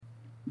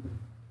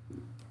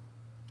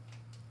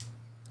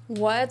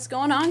What's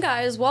going on,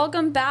 guys?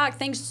 Welcome back.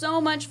 Thanks so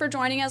much for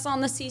joining us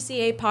on the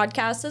CCA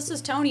podcast. This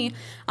is Tony.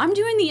 I'm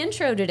doing the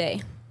intro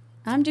today.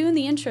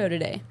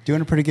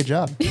 Doing a pretty good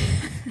job.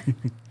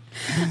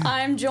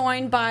 I'm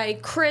joined by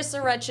Chris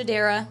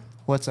Arechidera.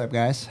 What's up,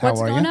 guys? How are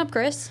you? What's going up,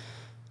 Chris?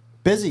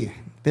 Busy.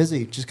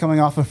 Just coming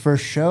off a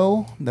first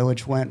show,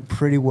 which went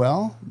pretty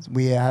well.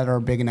 We had our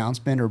big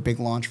announcement or big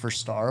launch for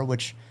Star,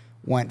 which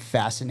went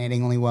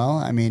fascinatingly well.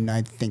 I mean,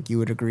 I think you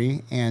would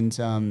agree. And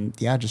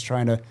just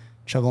trying to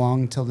chug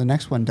along till the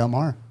next one, Del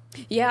Mar.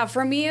 Yeah,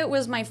 for me, it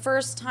was my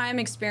first time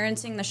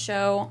experiencing the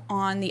show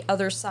on the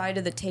other side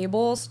of the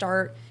table,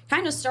 start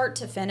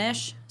to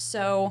finish.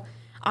 So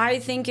I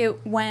think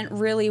it went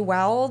really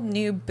well.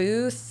 New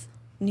booth,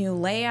 new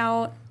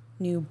layout,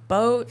 new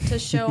boat to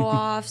show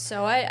off.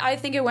 So I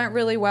think it went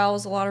really well. It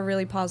was a lot of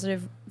really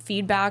positive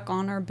feedback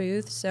on our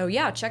booth. So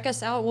yeah, check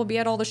us out. We'll be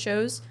at all the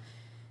shows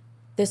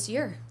this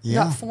year.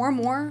 Yeah. You got 4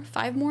 more?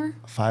 5 more?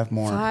 5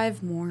 more.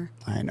 5 more.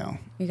 I know.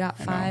 We got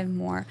 5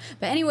 more.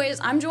 But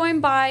anyways, I'm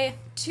joined by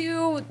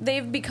 2.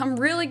 They've become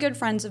really good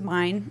friends of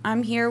mine.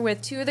 I'm here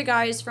with 2 of the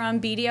guys from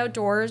BD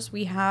Outdoors.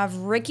 We have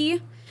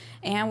Ricky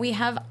and we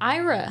have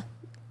Ira.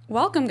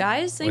 Welcome,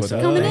 guys. Thanks for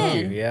coming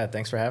in. Yeah,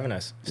 thanks for having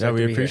us. Yeah,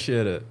 we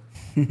appreciate it.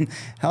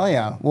 Hell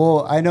yeah.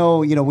 Well, I know,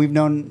 we've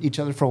known each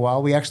other for a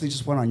while. We actually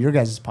just went on your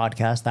guys'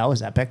 podcast. That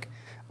was epic.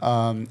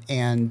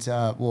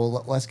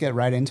 Let's get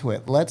right into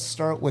it. Let's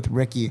start with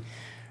Ricky.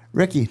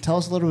 Ricky, tell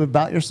us a little bit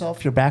about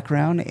yourself, your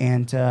background,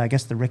 and I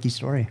guess the Ricky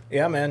story.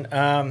 Yeah,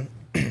 man.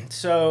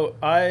 So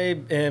I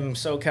am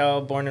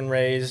SoCal, born and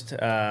raised.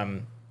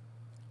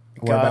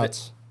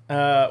 Whereabouts?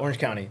 Orange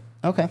County.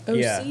 Okay. OC.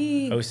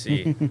 Yeah,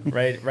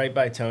 OC. right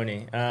by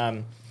Tony.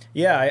 I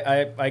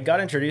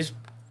got introduced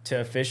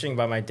to fishing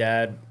by my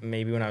dad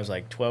maybe when I was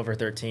like 12 or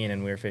 13,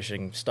 and we were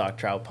fishing stock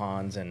trout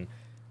ponds, and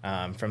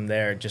from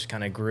there it just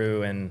kind of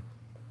grew, and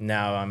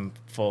now I'm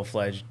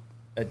full-fledged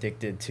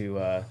addicted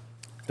to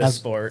the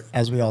sport.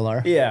 As we all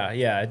are.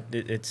 Yeah.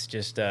 It's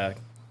just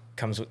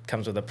comes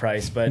with a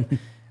price, but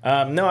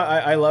no,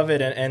 I love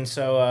it, and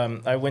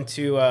so I went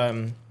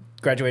to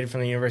graduated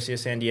from the University of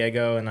San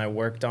Diego, and I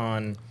worked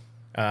on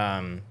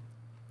a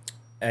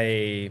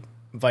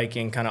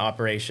Viking kind of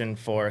operation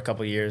for a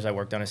couple of years. I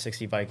worked on a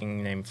 60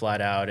 Viking named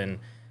Flat Out, and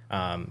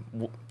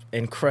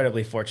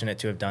incredibly fortunate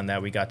to have done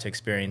that. We got to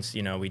experience,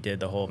 we did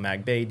the whole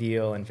Mag Bay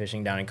deal and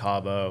fishing down in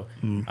Cabo.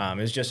 It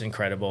was just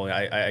incredible.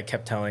 I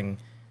kept telling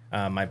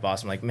my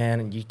boss, I'm like,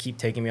 man, you keep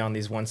taking me on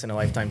these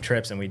once-in-a-lifetime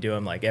trips, and we do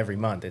them like every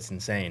month. It's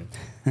insane.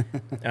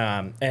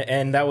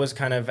 And that was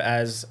kind of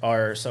as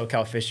our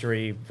SoCal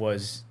fishery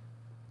was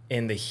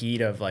in the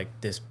heat of like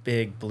this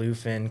big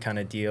bluefin kind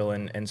of deal.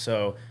 And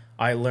so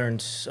I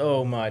learned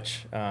so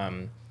much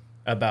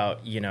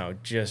about,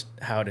 just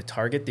how to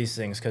target these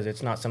things, because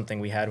it's not something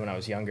we had when I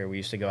was younger. We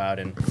used to go out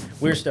and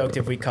we were stoked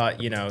if we caught,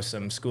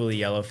 some schoolie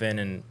yellowfin,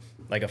 and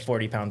like a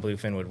 40-pound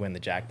bluefin would win the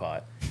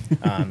jackpot.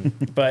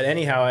 But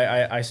anyhow,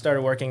 I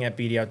started working at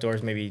BD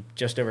Outdoors maybe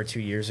just over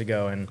 2 years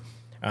ago, and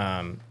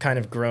kind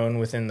of grown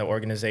within the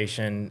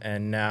organization.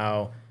 And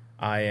now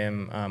I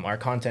am our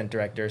content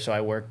director, so I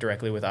work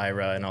directly with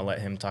Ira, and I'll let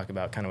him talk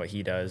about kind of what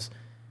he does.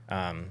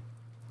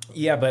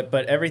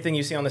 But everything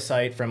you see on the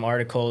site, from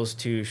articles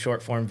to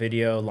short-form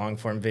video,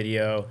 long-form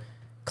video,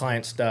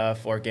 client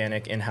stuff,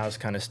 organic, in-house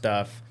kind of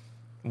stuff,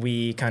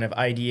 we kind of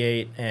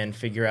ideate and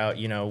figure out,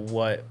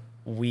 what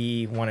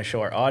we want to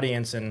show our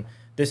audience. And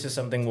this is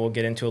something we'll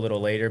get into a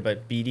little later,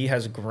 but BD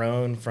has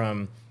grown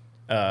from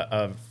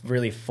a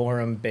really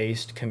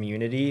forum-based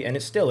community, and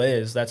it still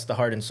is. That's the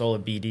heart and soul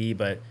of BD,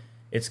 but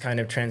it's kind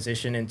of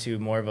transitioned into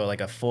more of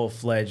a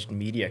full-fledged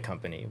media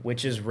company,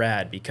 which is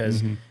rad,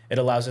 because it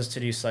allows us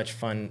to do such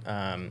fun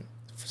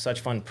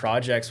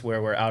projects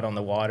where we're out on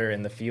the water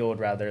in the field,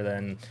 rather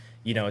than,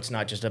 it's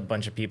not just a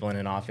bunch of people in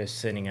an office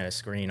sitting at a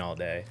screen all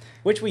day,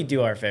 which we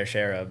do our fair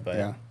share of. But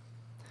yeah.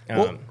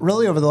 Well,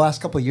 really, over the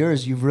last couple of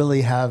years, you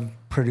really have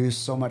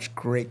produced so much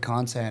great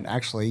content.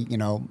 Actually,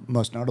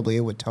 most notably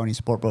with Tony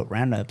Sportboat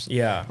Roundups.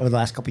 Yeah. Over the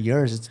last couple of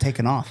years, it's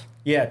taken off.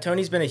 Yeah,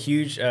 Tony's been a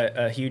huge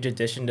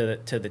addition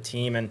to the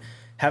team, and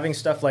having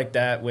stuff like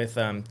that with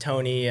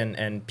Tony,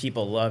 and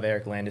people love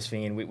Eric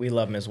Landisfine. We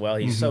love him as well.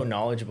 He's so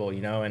knowledgeable,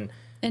 and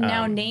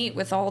now Nate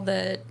with all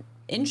the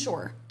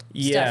inshore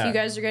stuff. You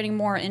guys are getting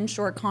more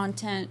inshore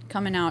content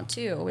coming out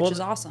too, which is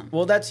awesome.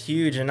 Well, that's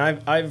huge, and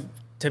I've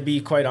to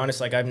be quite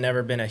honest, I've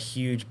never been a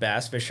huge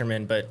bass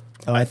fisherman, but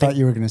I thought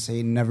you were going to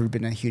say never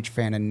been a huge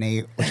fan of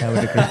Nate, which I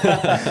would agree.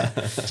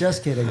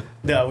 Just kidding.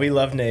 No, we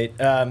love Nate.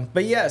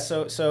 But yeah,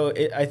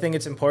 I think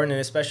it's important, and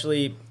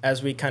especially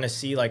as we kind of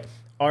see like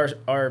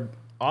our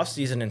off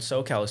season in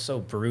SoCal is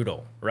so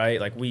brutal, right?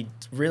 Like we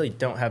really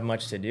don't have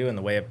much to do in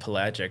the way of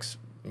pelagics,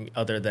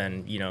 other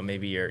than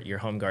maybe your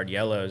home guard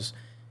yellows,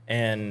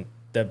 and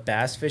the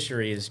bass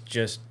fishery is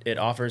just, it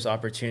offers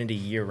opportunity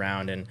year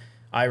round. And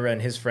Ira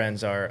and his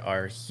friends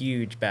are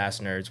huge bass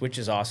nerds, which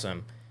is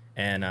awesome.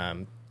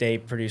 And they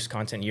produce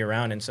content year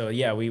round. And so,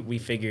 yeah, we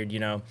figured,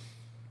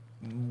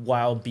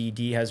 while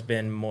BD has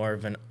been more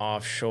of an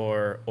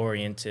offshore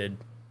oriented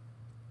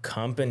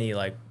company,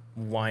 like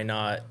why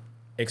not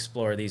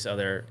explore these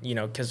other,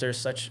 because there's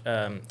such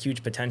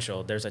huge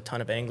potential. There's a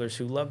ton of anglers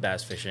who love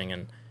bass fishing,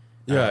 and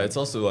it's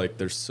also like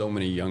there's so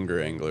many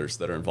younger anglers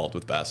that are involved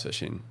with bass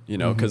fishing,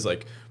 because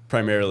like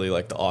primarily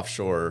like the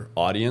offshore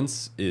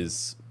audience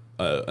is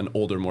an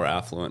older, more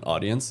affluent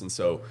audience. And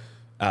so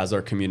as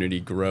our community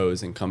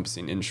grows,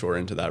 encompassing inshore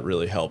into that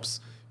really helps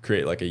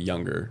create like a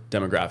younger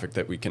demographic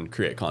that we can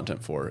create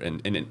content for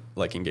and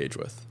like engage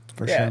with.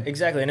 For sure.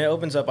 Exactly. And it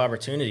opens up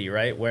opportunity,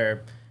 right?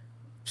 Where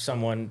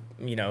someone,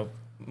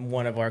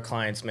 one of our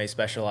clients may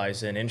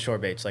specialize in inshore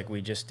baits. Like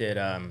we just did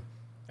a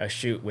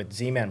shoot with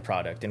Z-Man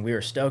product, and we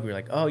were stoked. We were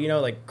like, oh,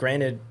 like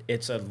granted,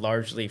 it's a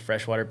largely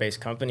freshwater based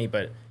company,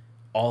 but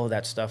all of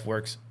that stuff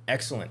works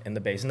excellent in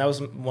the basin. That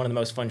was one of the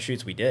most fun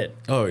shoots we did.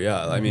 Oh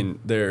yeah. I mean,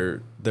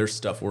 their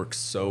stuff works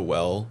so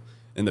well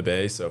in the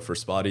bay. So for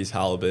spotties,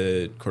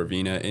 halibut,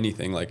 corvina,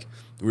 anything, like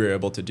we were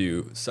able to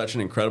do such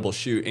an incredible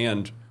shoot,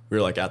 and we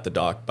were like at the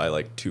dock by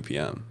like 2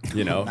 p.m.,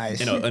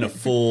 Nice. in a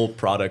full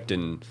product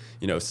and,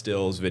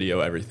 stills, video,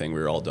 everything.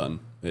 We were all done.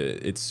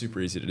 It's super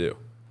easy to do.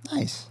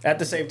 Nice. At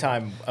the same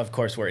time, of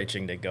course, we're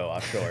itching to go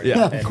offshore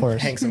Yeah, and of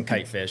course. hang some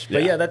kite fish.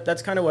 But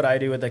that's kind of what I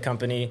do with the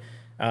company.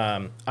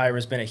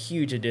 Ira's been a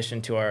huge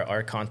addition to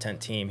our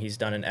content team. He's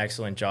done an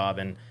excellent job,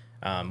 and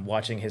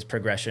watching his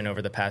progression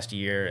over the past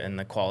year and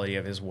the quality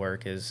of his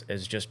work is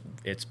just,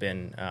 it's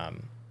been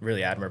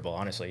really admirable.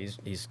 Honestly,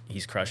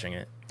 he's crushing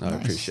it. I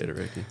appreciate it,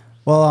 Ricky.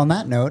 Well, on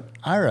that note,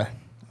 Ira,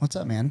 what's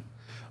up, man?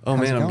 Oh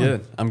How's man, it I'm going?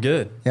 good. I'm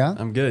good. Yeah?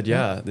 I'm good.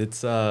 Yeah.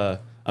 It's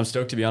I'm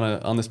stoked to be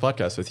on this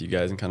podcast with you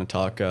guys and kind of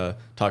talk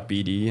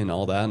BD and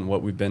all that and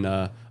what we've been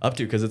up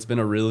to, because it's been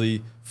a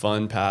really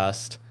fun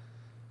past.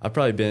 I've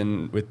probably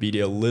been with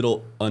BD a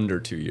little under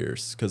 2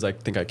 years, because I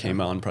think I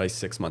came on probably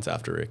 6 months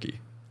after Ricky.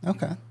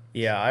 Okay.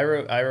 Yeah,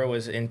 Ira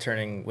was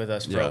interning with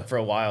us for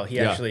a while.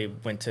 He actually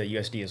went to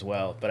USD as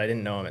well, but I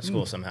didn't know him at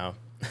school somehow.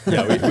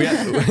 Yeah,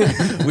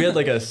 we had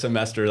like a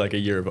semester, like a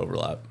year of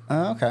overlap.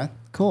 Okay.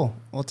 Cool.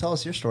 Well, tell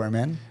us your story,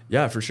 man.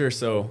 Yeah, for sure.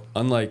 So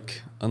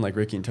unlike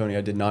Ricky and Tony,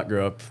 I did not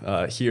grow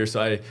up here.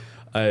 So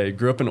I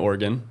grew up in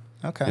Oregon.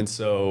 Okay. And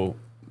so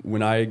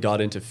when I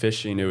got into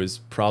fishing, it was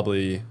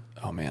probably,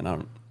 I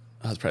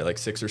was probably like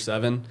 6 or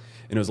 7, and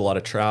it was a lot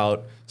of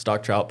trout,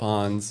 stock trout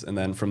ponds, and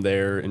then from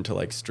there into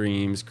like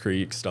streams,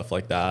 creeks, stuff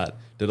like that.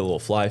 Did a little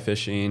fly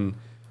fishing,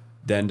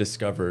 then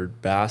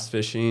discovered bass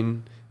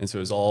fishing, and so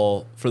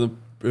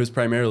it was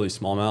primarily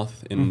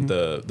smallmouth in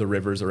the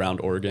rivers around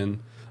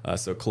Oregon,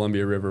 so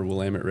Columbia River,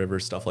 Willamette River,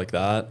 stuff like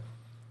that.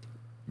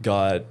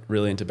 Got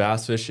really into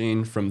bass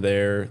fishing from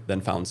there, then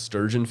found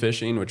sturgeon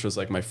fishing, which was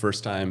like my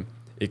first time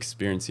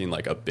experiencing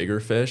like a bigger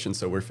fish, and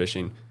so we're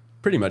fishing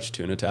pretty much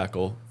tuna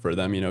tackle for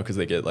them, because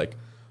they get like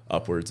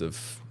upwards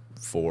of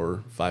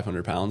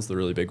 400-500 pounds, the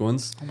really big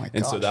ones. Oh my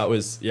And so gosh. that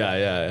was,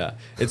 yeah.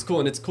 It's cool.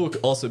 And it's cool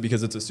also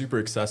because it's a super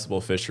accessible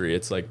fishery.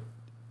 It's like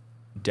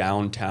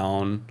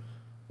downtown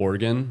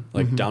Oregon,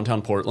 like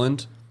downtown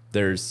Portland.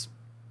 There's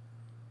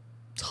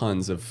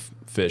tons of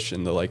fish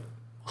in the like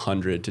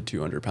 100 to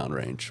 200 pound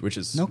range, which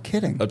is No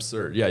kidding.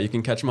 absurd. Yeah, you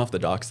can catch them off the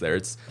docks there.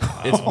 It's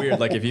weird.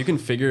 Like if you can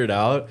figure it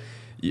out,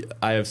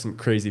 I have some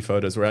crazy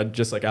photos where I'd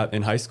just like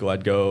in high school,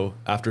 I'd go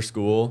after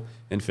school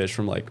and fish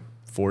from like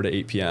 4 to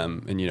 8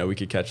 p.m. And, we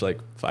could catch like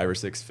 5 or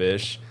 6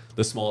 fish.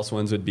 The smallest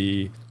ones would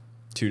be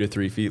 2 to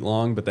 3 feet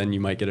long, but then you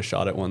might get a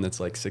shot at one that's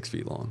like 6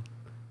 feet long.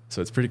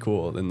 So it's pretty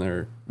cool. And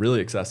they're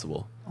really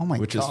accessible, Oh my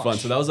which is fun.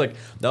 gosh. So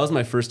that was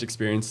my first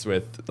experience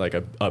with like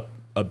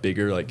a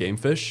bigger like game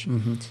fish.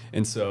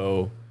 And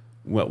so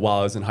while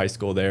I was in high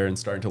school there and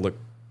starting to look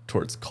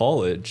towards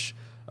college,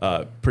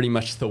 pretty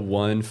much the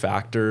one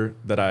factor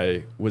that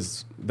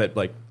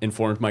like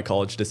informed my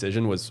college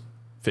decision was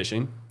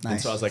fishing. Nice.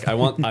 And so I was like, I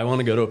want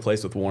to go to a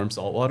place with warm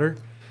salt water.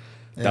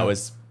 Yeah. That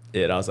was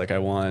it. I was like, I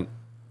want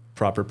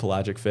proper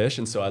pelagic fish.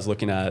 And so I was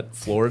looking at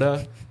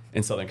Florida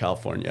and Southern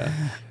California.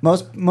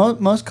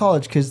 Most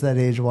college kids that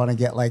age want to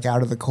get like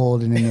out of the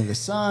cold and into the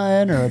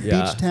sun or a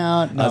Yeah. beach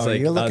town. No,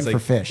 you're looking for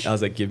fish. I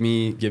was like, give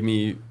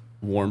me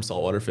warm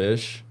saltwater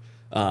fish.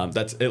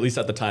 That's at least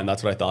at the time,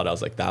 that's what I thought. I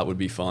was like, that would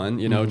be fun,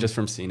 just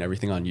from seeing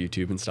everything on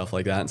YouTube and stuff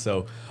like that. And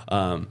so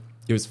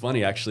it was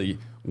funny actually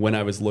when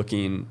I was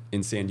looking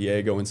in San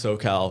Diego and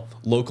SoCal,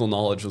 local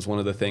knowledge was one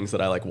of the things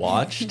that I like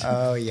watched.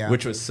 Oh, yeah.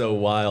 Which was so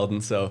wild.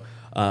 And so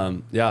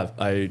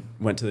I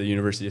went to the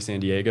University of San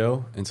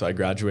Diego, and so I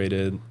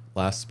graduated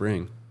last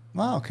spring.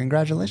 Wow,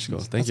 congratulations. Cool.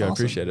 Thank That's you. I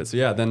awesome. appreciate it. So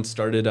yeah, then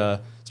started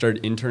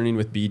interning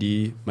with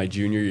BD my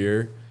junior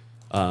year.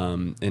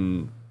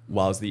 And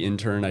while I was the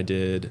intern,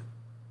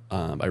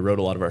 I wrote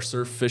a lot of our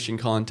surf fishing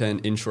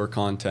content, inshore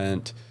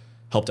content,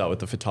 helped out with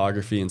the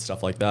photography and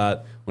stuff like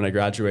that. When I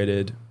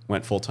graduated,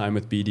 went full time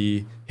with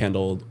BD,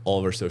 handled all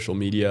of our social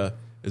media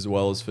as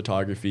well as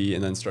photography,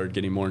 and then started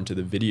getting more into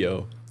the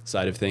video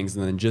side of things.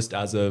 And then just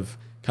as of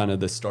kind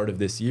of the start of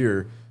this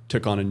year,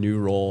 took on a new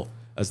role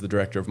as the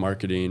director of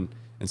marketing.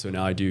 And so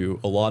now I do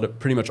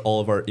pretty much all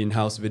of our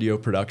in-house video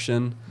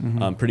production,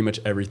 pretty much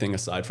everything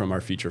aside from our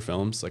feature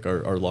films, like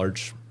our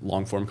large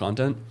long form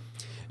content.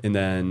 And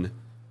then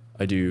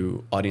I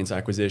do audience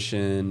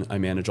acquisition. I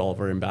manage all of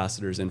our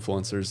ambassadors,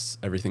 influencers,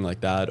 everything like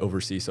that.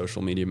 Oversee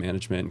social media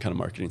management and kind of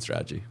marketing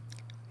strategy.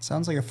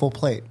 Sounds like a full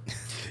plate.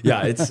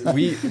 Yeah, it's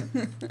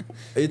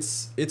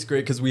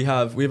great because we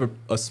have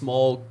a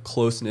small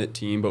close knit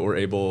team, but we're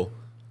able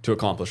to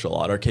accomplish a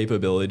lot. Our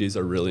capabilities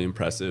are really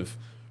impressive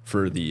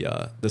for the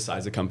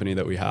size of company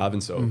that we have,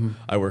 and so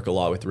I work a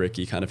lot with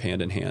Ricky, kind of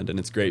hand in hand, and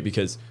it's great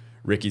because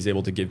Ricky's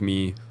able to give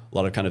me a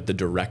lot of kind of the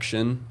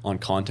direction on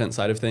content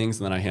side of things,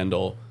 and then I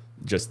handle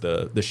just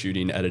the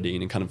shooting,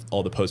 editing, and kind of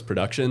all the post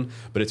production.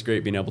 But it's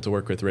great being able to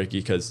work with Ricky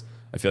because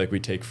I feel like we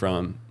take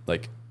from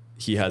like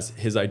he has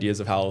his ideas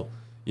of how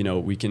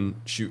we can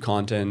shoot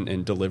content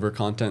and deliver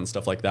content and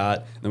stuff like that,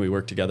 and then we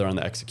work together on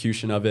the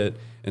execution of it.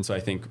 And so I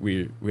think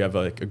we have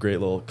like a great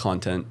little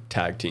content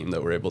tag team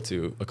that we're able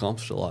to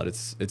accomplish a lot.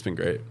 It's been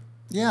great.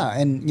 Yeah,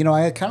 and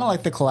I kind of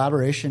like the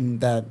collaboration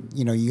that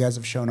you guys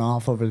have shown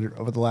off over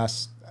the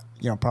last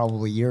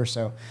probably year or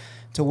so,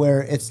 to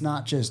where it's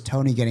not just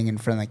Tony getting in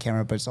front of the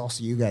camera, but it's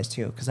also you guys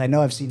too. Because I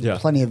know I've seen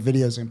plenty of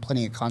videos and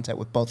plenty of content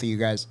with both of you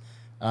guys.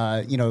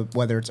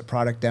 Whether it's a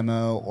product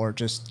demo or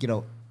just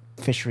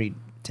fishery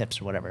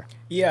tips or whatever.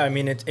 Yeah, I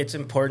mean it's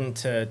important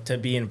to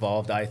be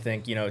involved. I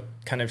think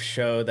kind of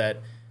show that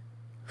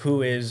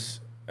who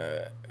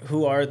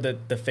are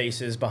the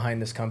faces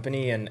behind this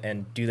company,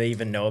 and do they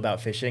even know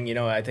about fishing?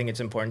 I think it's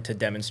important to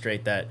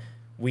demonstrate that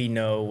we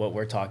know what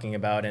we're talking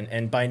about,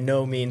 and by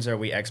no means are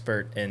we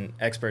experts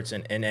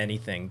in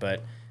anything,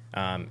 but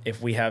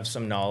if we have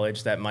some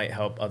knowledge that might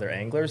help other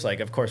anglers, like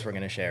of course we're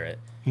going to share it.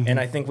 And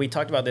I think we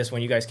talked about this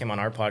when you guys came on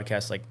our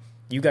podcast, like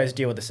you guys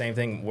deal with the same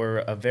thing. We're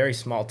a very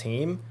small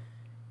team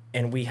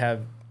and we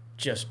have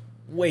just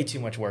way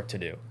too much work to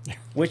do,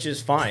 which is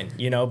fine,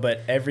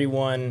 but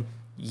everyone,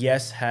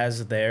 yes,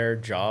 has their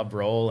job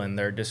role and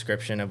their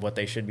description of what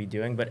they should be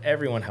doing, but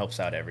everyone helps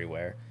out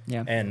everywhere.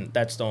 Yeah. And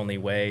that's the only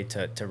way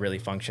to really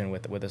function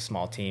with a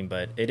small team.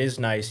 But it is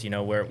nice,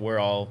 we're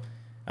all,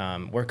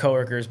 we're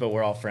coworkers, but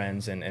we're all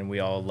friends, and we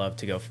all love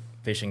to go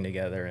fishing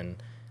together. And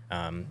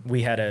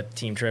we had a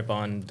team trip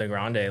on the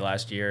Grande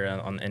last year,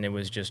 and it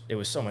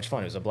was so much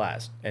fun. It was a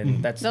blast.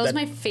 And that was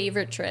my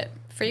favorite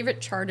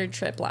chartered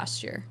trip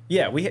last year.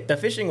 Yeah, the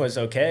fishing was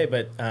okay,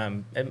 but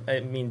I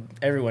mean,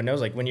 everyone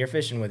knows, like when you're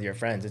fishing with your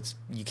friends,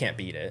 you can't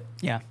beat it.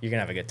 Yeah, you're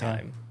gonna have a good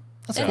time.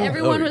 And cool.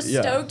 Everyone was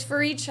stoked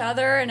for each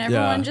other, and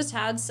everyone just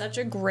had such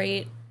a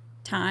great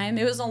time.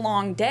 It was a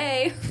long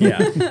day. Yeah,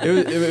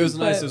 it was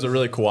nice. It was a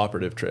really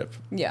cooperative trip.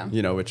 Yeah,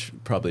 which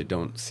probably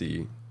don't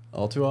see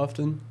all too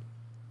often.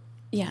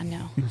 Yeah,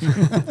 no.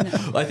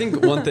 I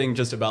think one thing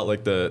just about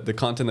like the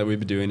content that we've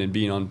been doing and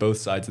being on both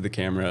sides of the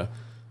camera,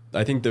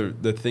 I think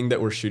the thing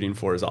that we're shooting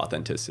for is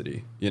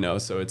authenticity,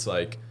 so it's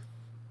like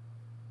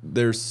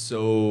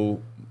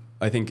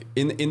I think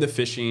in the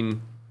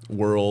fishing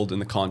world, in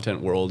the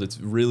content world, it's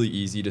really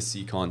easy to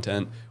see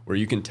content where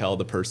you can tell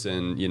the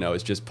person,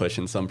 is just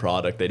pushing some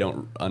product. They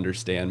don't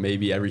understand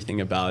maybe everything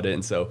about it.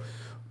 And so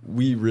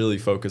we really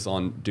focus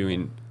on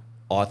doing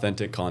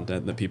authentic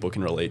content that people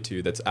can relate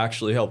to that's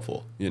actually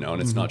helpful,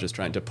 and it's not just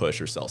trying to push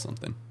or sell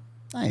something.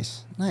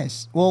 Nice.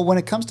 Well, when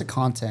it comes to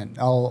content,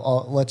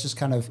 let's just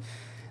kind of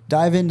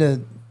dive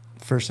into,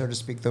 first, so to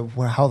speak,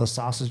 how the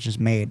sausage is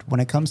made.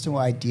 When it comes to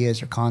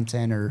ideas or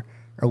content or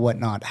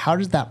whatnot, how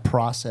does that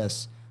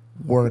process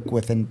work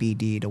within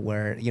BD to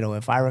where,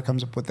 if Ira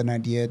comes up with an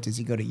idea, does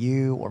he go to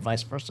you or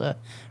vice versa?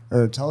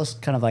 Or tell us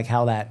kind of like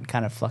how that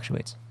kind of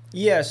fluctuates.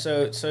 Yeah,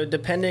 so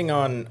depending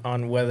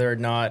on whether or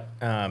not,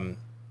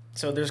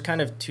 so there's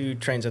kind of two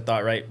trains of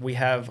thought, right? We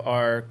have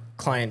our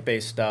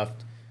client-based stuff,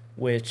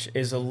 which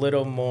is a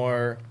little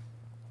more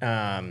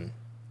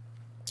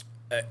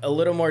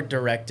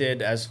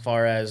directed as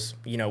far as,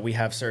 we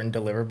have certain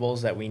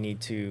deliverables that we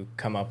need to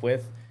come up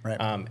with. Right.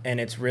 And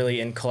it's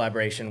really in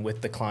collaboration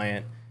with the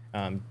client.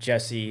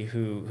 Jessie,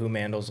 who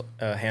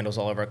handles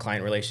all of our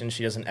client relations,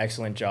 she does an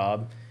excellent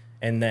job.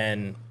 And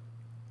then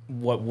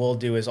what we'll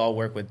do is I'll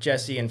work with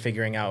Jessie and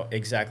figuring out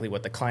exactly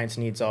what the client's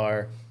needs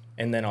are.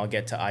 And then I'll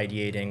get to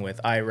ideating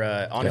with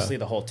Ira, honestly,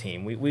 the whole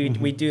team.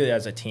 We do it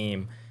as a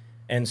team.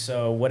 And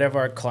so whatever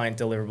our client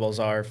deliverables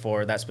are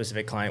for that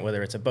specific client,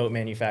 whether it's a boat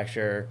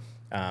manufacturer,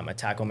 a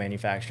tackle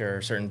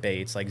manufacturer, certain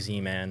baits like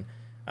Z-Man,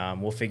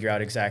 we'll figure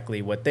out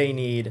exactly what they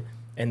need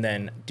and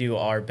then do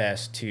our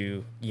best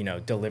to,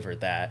 deliver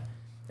that.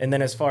 And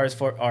then as far as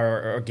for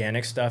our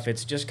organic stuff,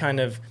 it's just kind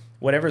of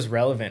whatever's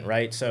relevant,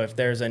 right? So if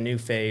there's a new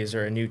phase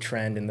or a new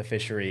trend in the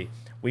fishery,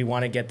 we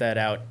want to get that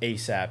out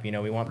ASAP.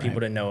 We want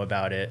people to know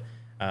about it.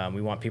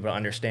 We want people to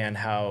understand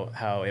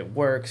how it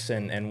works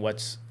and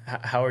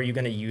how are you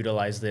going to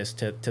utilize this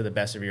to the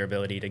best of your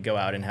ability to go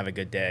out and have a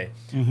good day.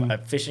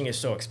 Fishing is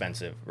so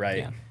expensive,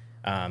 right?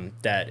 Yeah.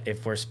 That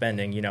if we're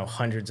spending,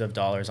 hundreds of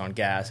dollars on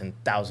gas and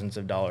thousands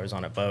of dollars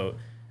on a boat.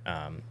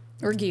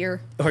 Or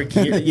gear.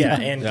 Yeah,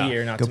 and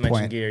gear, not to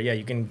mention gear. Yeah,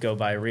 you can go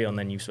buy a reel and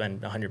then you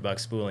spend $100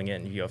 spooling it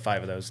and you have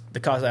 5 of those. The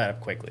costs add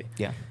up quickly.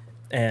 Yeah.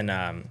 And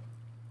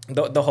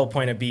the whole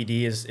point of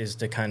BD is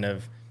to kind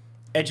of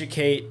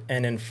educate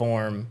and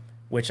inform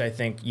which I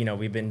think, you know,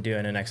 we've been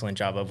doing an excellent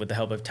job of with the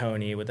help of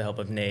Tony, with the help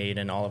of Nate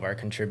and all of our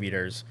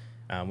contributors.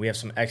 We have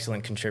some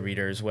excellent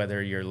contributors,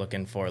 whether you're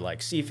looking for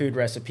like seafood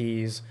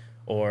recipes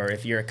or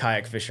if you're a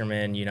kayak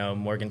fisherman, you know,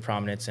 Morgan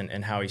Prominence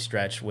and Howie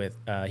Stretch with,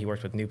 he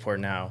works with Newport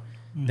now.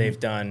 They've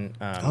done.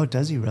 Oh,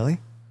 does he really?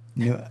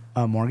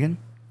 Morgan?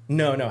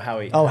 No,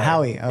 Howie. Oh,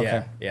 Howie.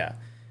 Okay. Yeah.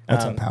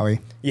 What's up, Howie?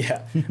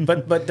 Yeah.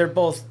 But they're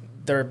both,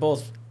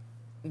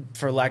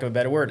 for lack of a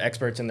better word,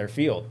 experts in their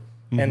field.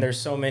 And there's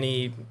so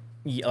many,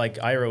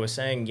 like Ira was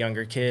saying,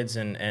 younger kids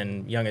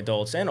and young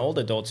adults and old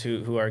adults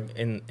who are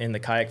in the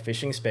kayak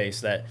fishing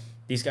space, that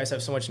these guys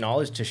have so much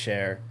knowledge to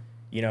share,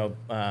 you know,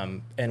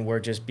 and we're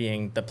just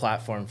being the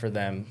platform for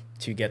them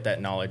to get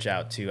that knowledge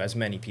out to as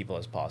many people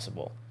as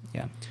possible.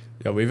 Yeah.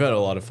 Yeah, we've had a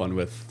lot of fun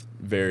with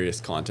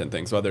various content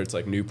things, whether it's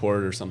like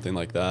Newport or something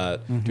like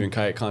that, doing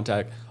kayak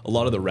contact. A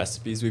lot of the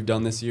recipes we've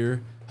done this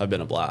year have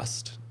been a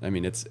blast. I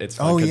mean, it's fun.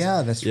 Oh,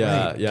 yeah, that's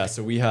right. Yeah.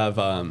 So we have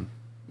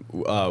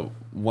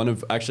one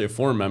of, actually a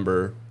former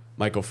member,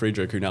 Michael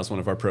Friedrich, who now is one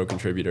of our pro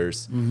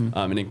contributors,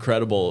 an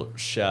incredible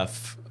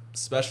chef,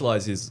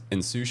 specializes in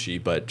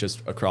sushi, but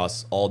just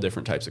across all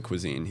different types of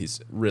cuisine.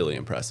 He's really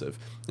impressive.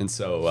 And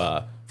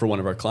so for one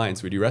of our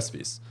clients, we do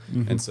recipes.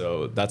 And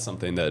so that's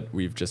something that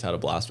we've just had a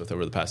blast with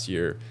over the past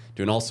year,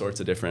 doing all sorts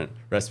of different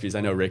recipes.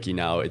 I know Ricky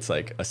now, it's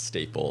like a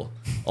staple.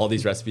 All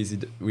these recipes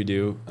we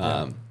do,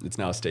 it's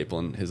now a staple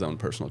in his own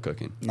personal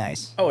cooking.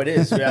 Nice. Oh, it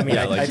is. I mean,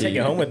 Yeah, I take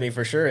it home with me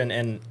for sure.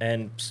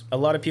 And a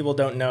lot of people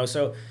don't know.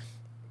 So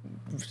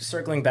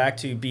circling back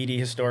to BD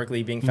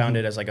historically being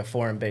founded as like a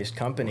forum-based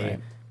company, Right.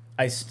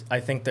 I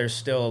think there's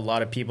still a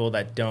lot of people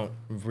that don't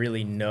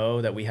really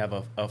know that we have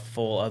a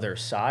full other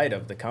side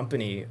of the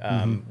company,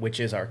 which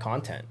is our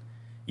content,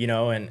 you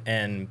know,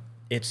 and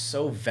it's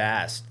so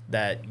vast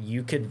that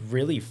you could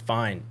really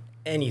find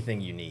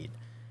anything you need.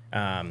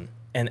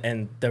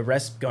 And the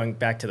rest, going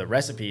back to the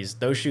recipes,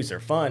 those shoots are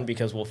fun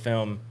because we'll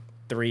film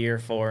 3 or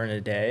 4 in a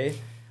day.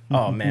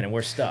 Oh man, and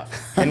we're stuffed,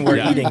 and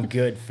we're eating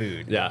good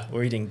food. Yeah,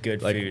 we're eating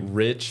good like food,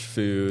 rich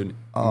food.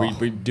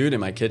 We do it in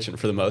my kitchen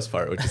for the most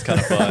part, which is kind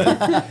of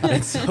fun.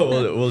 And so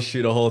we'll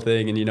shoot a whole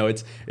thing, and you know,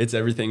 it's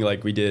everything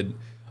like we did.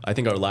 I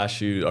think our last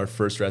shoot, our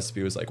first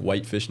recipe was like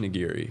whitefish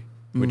nigiri,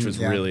 which was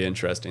really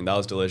interesting. That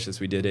was delicious.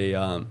 We did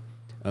a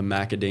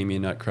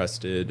macadamia nut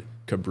crusted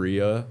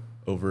cabrilla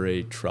over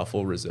a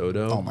truffle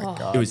risotto. Oh my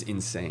God. It was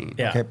insane.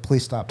 Yeah. Okay,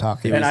 please stop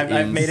talking. and was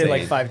I've made it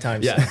like insane. 5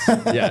 times. Yeah,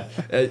 yeah.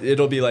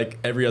 It'll be like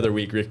every other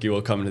week. Ricky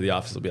will come into the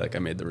office. Will be like, "I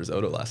made the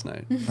risotto last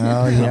night." Oh,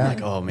 And yeah. I'm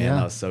like, "Oh man,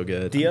 that was so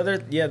good." The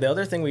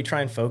other thing we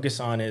try and focus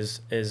on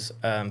is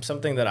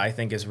something that I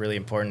think is really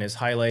important, is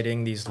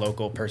highlighting these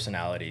local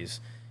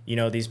personalities. You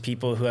know, these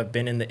people who have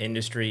been in the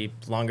industry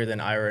longer than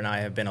Ira and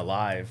I have been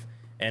alive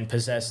and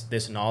possess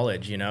this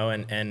knowledge, you know,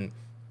 and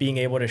being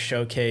able to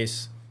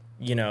showcase,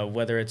 you know,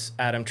 whether it's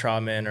Adam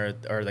Trautman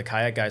or the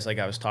kayak guys like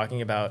I was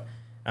talking about,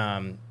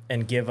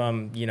 and give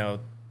them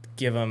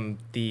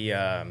the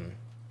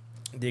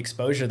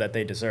exposure that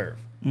they deserve,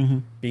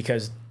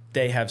 because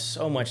they have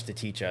so much to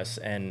teach us.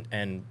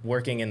 And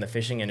working in the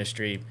fishing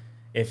industry,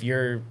 if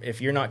you're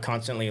not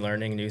constantly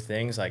learning new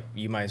things, like,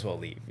 you might as well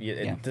leave.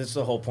 This is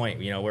the whole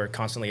point. You know, we're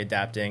constantly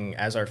adapting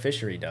as our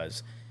fishery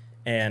does,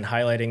 and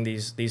highlighting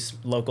these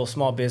local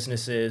small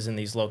businesses and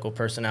these local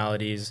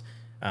personalities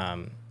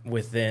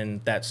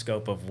within that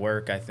scope of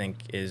work, I think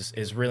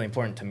is really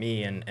important to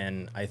me,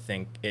 and I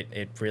think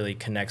it really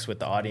connects with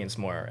the audience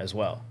more as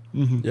well.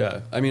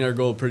 Yeah, I mean, our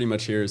goal pretty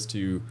much here is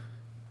to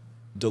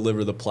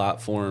deliver the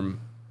platform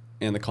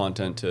and the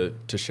content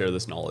to share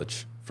this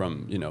knowledge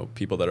from, you know,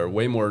 people that are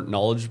way more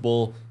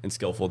knowledgeable and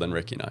skillful than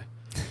Ricky and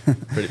I,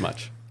 pretty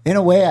much. In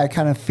a way, I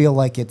kind of feel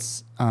like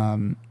it's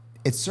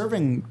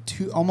serving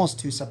almost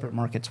two separate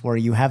markets, where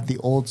you have the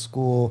old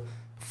school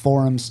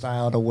forum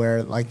style, to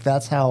where, like,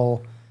 that's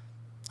how,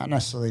 not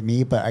necessarily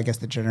me, but I guess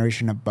the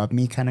generation above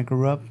me kind of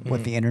grew up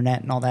with the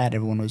internet and all that.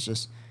 Everyone was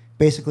just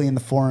basically in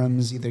the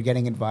forums, either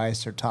getting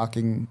advice or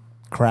talking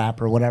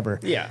crap or whatever.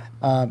 Yeah.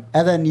 And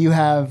then you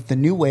have the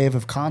new wave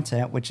of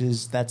content,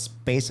 that's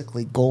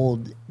basically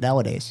gold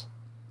nowadays.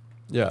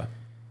 Yeah.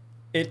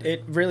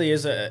 It really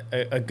is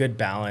a good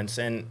balance.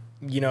 And,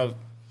 you know,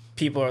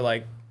 people are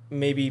like,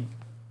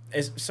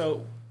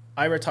 so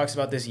Ira talks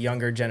about this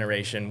younger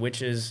generation,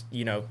 which is,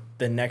 you know,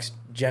 the next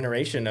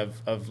generation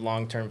of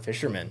long-term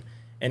fishermen.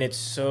 And it's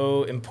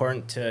so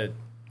important to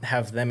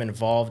have them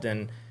involved,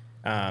 and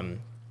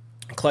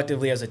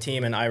collectively as a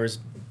team, and Ira's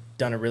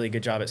done a really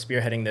good job at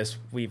spearheading this.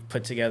 We've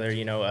put together,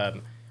 you know,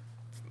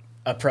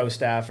 a pro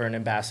staff or an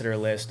ambassador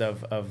list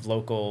of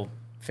local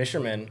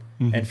fishermen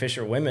and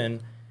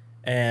fisherwomen.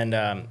 And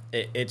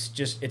it's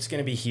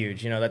going to be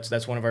huge. You know,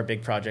 that's one of our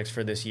big projects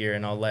for this year,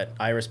 and I'll let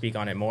Ira speak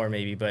on it more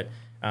maybe, but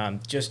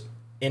just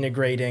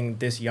integrating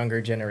this younger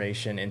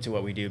generation into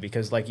what we do,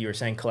 because like you were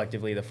saying,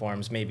 collectively the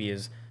forums maybe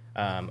is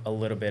a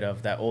little bit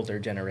of that older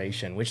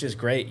generation, which is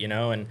great, you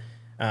know, and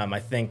I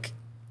think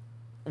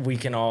we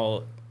can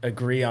all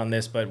agree on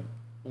this, but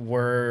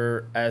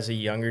we're, as a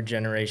younger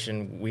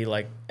generation, we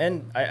like,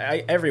 and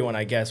everyone,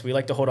 I guess, we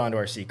like to hold on to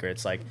our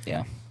secrets. Like,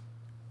 Yeah.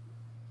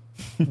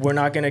 we're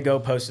not going to go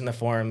post in the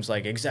forums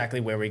like exactly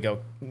where we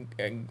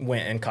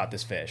went and caught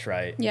this fish,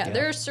 right? Yeah,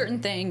 there are certain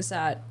things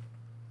that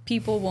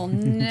people will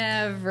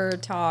never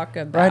talk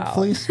about.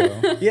 Rightfully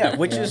so. Yeah,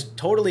 which is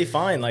totally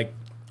fine. Like,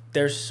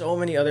 there's so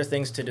many other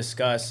things to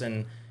discuss,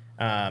 and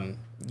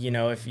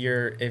if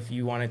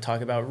you want to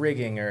talk about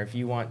rigging, or if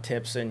you want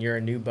tips and you're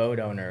a new boat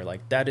owner,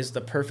 like, that is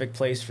the perfect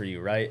place for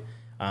you, right?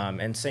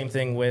 And same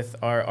thing with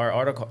our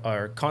article,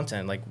 our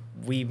content. Like,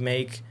 we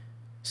make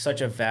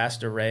such a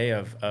vast array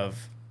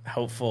of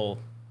helpful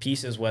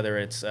pieces, whether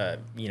it's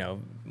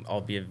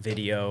albeit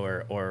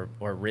video or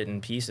written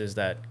pieces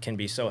that can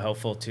be so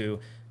helpful to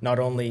not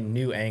only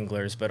new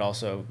anglers but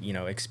also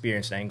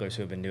experienced anglers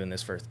who have been doing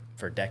this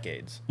for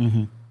decades.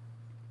 Mm-hmm.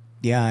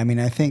 Yeah, I mean,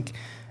 I think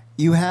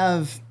you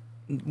have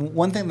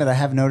one thing that I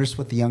have noticed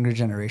with the younger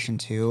generation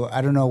too.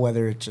 I don't know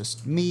whether it's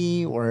just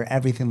me or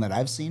everything that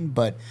I've seen,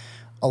 but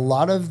a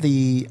lot of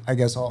I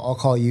guess I'll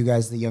call you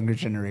guys the younger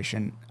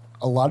generation.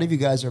 A lot of you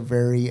guys are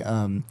very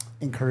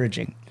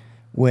encouraging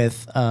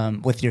with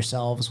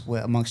yourselves,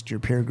 amongst your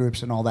peer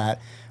groups and all that.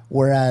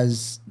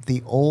 Whereas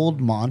the old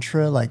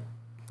mantra, like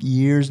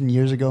years and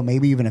years ago,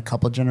 maybe even a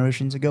couple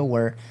generations ago,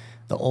 where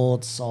the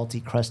old salty,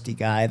 crusty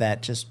guy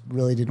that just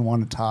really didn't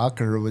want to talk,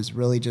 or was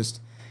really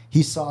just,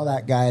 he saw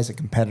that guy as a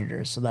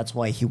competitor, so that's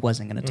why he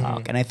wasn't going to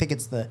talk. And I think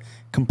it's the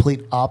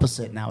complete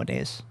opposite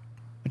nowadays,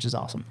 which is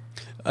awesome.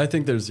 I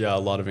think there's a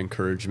lot of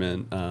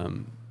encouragement,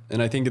 and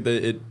I think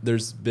that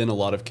there's been a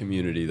lot of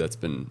community that's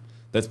been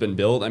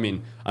built. I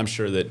mean, I'm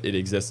sure that it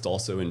exists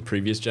also in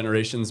previous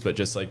generations, but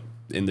just like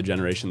in the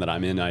generation that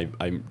I'm in,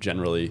 I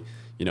generally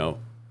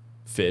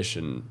fish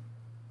and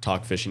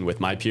talk fishing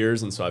with my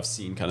peers, and so I've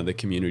seen kind of the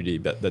community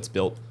that's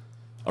built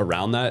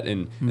around that.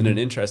 And in an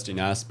interesting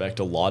aspect,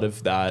 a lot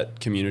of that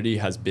community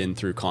has been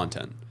through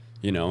content,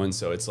 and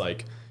so it's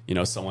like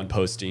someone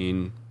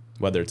posting,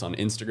 whether it's on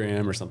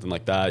Instagram or something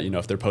like that,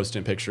 if they're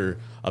posting a picture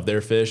of their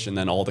fish, and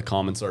then all the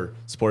comments are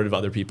supportive of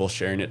other people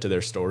sharing it to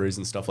their stories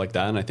and stuff like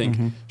that. And I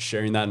think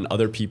sharing that and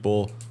other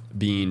people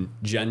being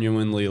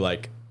genuinely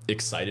like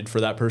excited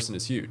for that person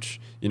is huge.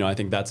 I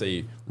think that's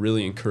a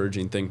really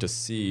encouraging thing to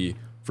see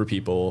for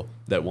people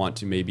that want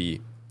to maybe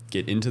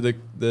get into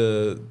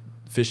the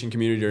fishing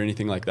community or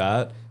anything like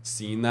that.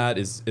 Seeing that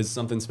is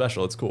something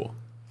special. It's cool.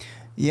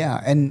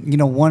 Yeah,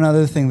 and one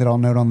other thing that I'll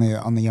note on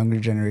the younger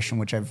generation,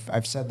 which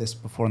I've said this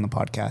before in the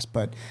podcast,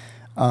 but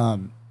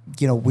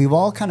we've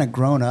all kind of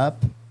grown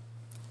up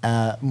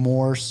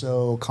more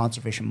so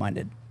conservation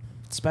minded,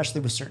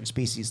 especially with certain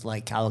species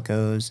like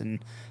calicos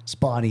and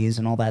spotties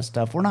and all that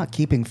stuff. We're not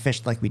keeping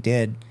fish like we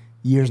did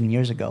years and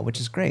years ago, which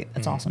is great.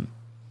 That's awesome.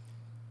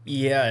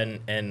 Yeah,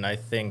 and I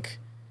think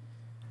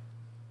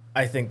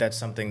that's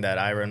something that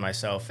Ira and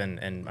myself,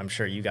 and I'm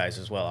sure you guys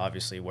as well,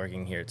 obviously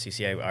working here at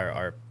CCA,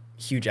 are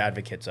huge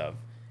advocates of.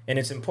 And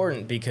it's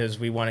important because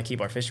we want to keep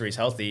our fisheries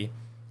healthy,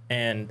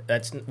 and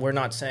we're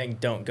not saying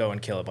don't go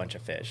and kill a bunch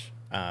of fish.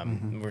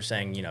 We're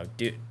saying,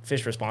 do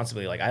fish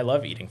responsibly. Like, I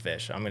love eating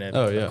fish. I'm going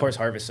to, of course,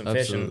 harvest some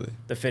fish, and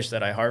the fish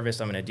that I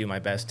harvest, I'm going to do my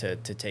best to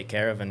take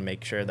care of and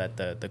make sure that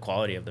the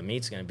quality of the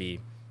meat's going to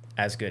be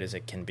as good as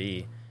it can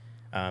be.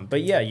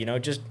 But yeah,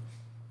 just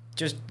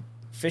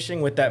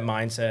fishing with that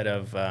mindset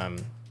of, I'm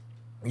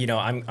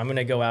going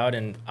to go out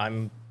and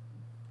I'm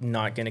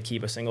not going to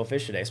keep a single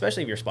fish today,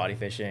 especially if you're spotty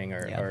fishing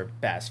or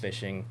bass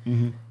fishing.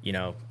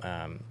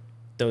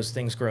 Those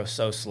things grow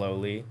so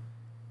slowly,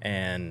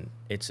 and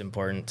it's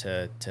important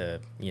to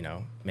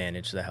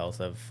manage the health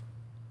of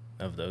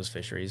those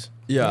fisheries.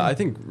 Yeah, I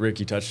think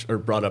Ricky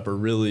brought up a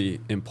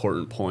really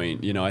important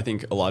point. I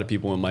think a lot of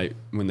people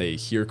when they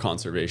hear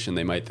conservation,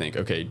 they might think,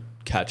 okay,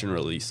 catch and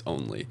release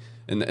only.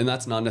 And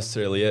that's not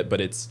necessarily it, but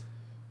it's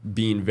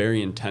being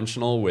very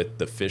intentional with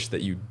the fish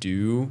that you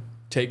do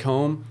take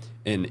home,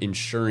 and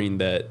ensuring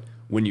that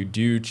when you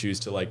do choose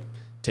to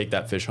take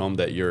that fish home,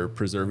 that you're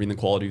preserving the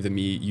quality of the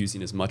meat,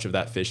 using as much of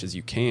that fish as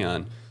you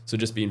can. So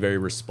just being very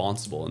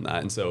responsible in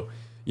that. And so,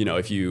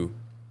 if you,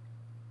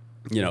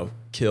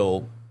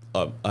 kill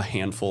a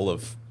handful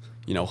of,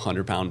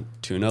 100-pound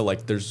tuna,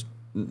 there's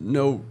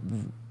no,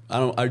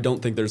 I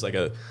don't think there's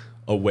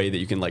a way that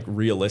you can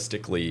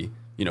realistically,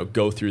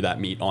 go through that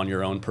meat on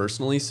your own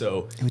personally.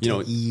 So, it would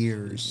take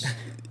years.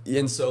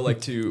 And so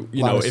if you're,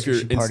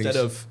 instead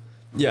of,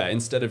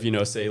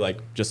 say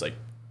just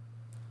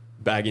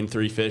bagging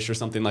 3 fish or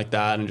something like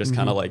that, and just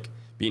kind of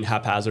being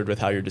haphazard with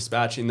how you're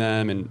dispatching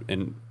them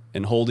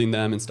and holding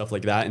them and stuff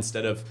like that,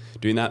 instead of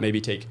doing that, maybe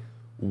take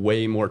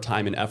way more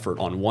time and effort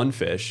on one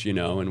fish,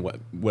 and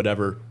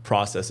whatever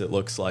process it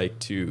looks like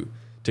to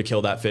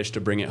kill that fish,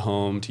 to bring it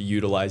home, to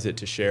utilize it,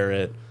 to share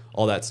it,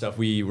 all that stuff.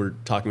 We were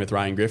talking with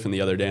Ryan Griffin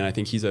the other day, and I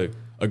think he's a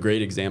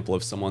great example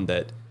of someone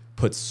that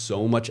puts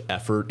so much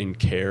effort and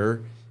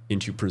care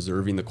into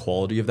preserving the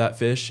quality of that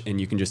fish, and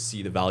you can just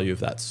see the value of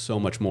that so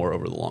much more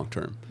over the long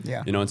term.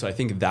 Yeah. And so I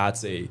think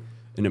that's an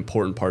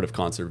important part of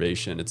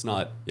conservation. It's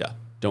not,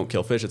 don't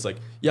kill fish. It's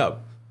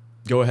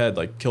go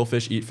ahead, kill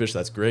fish, eat fish.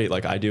 That's great.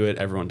 I do it.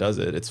 Everyone does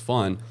it. It's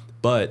fun,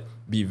 but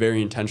be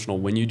very intentional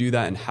when you do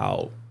that and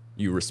how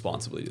you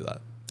responsibly do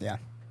that. Yeah.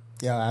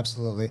 Yeah,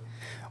 absolutely.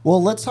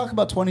 Well, let's talk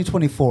about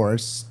 2024.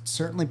 It's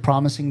certainly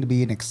promising to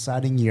be an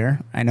exciting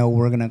year. I know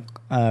we're going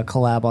to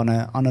collab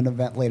on an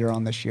event later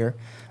on this year.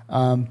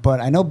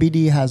 But I know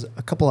BD has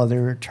a couple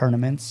other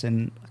tournaments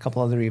and a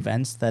couple other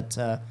events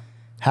that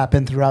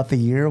happen throughout the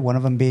year, one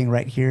of them being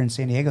right here in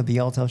San Diego, the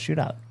Yellowtail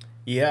Shootout.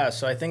 Yeah,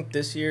 so I think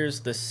this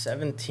year's the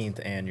 17th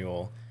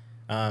annual.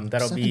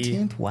 That'll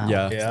 17th? be... Wow.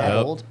 Yeah. Is that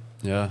Yep. old?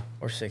 Yeah.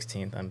 Or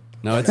 16th.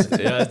 No, it's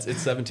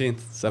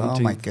 17th. 17th. Oh,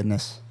 my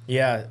goodness.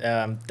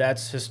 Yeah,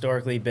 that's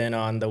historically been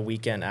on the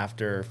weekend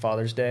after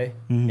Father's Day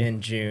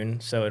in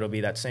June, so it'll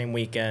be that same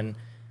weekend.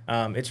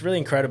 It's really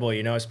incredible,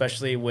 you know,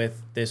 especially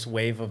with this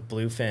wave of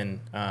bluefin.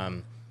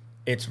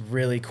 It's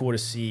really cool to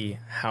see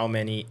how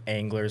many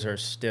anglers are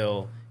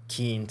still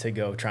keen to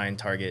go try and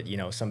target, you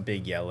know, some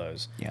big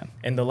yellows. Yeah.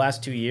 In the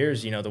last 2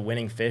 years, you know, the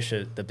winning fish,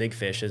 the big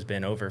fish, has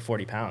been over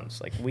 40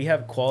 pounds. Like, we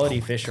have quality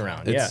fish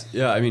around.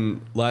 Yeah, I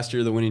mean, last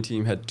year the winning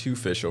team had 2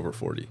 fish over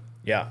 40.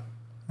 Yeah.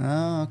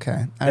 Oh,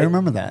 okay. I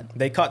remember that.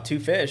 They caught 2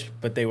 fish,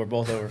 but they were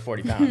both over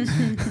 40 pounds.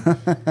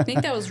 I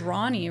think that was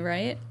Ronnie,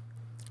 right?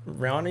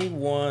 Ronnie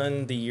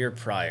won the year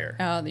prior.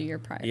 Oh, the year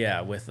prior.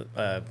 Yeah, with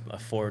a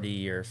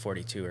 40 or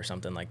 42 or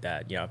something like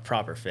that, you know,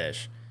 proper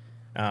fish.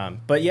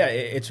 But yeah,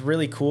 it's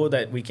really cool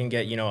that we can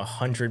get, you know,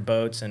 100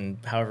 boats and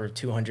however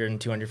 200 and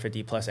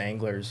 250 plus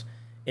anglers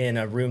in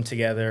a room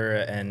together,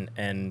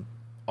 and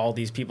all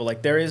these people.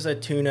 Like, there is a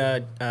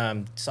tuna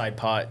side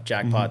pot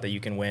jackpot that you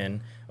can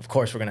win. Of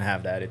course, we're gonna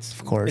have that. It's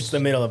the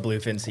middle of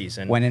bluefin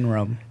season. When in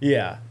Rome.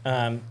 Yeah,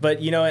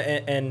 but you know,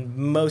 and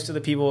most of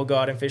the people will go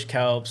out and fish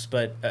kelps.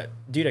 But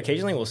dude,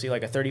 occasionally we'll see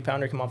like a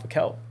 30-pounder come off a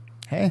kelp.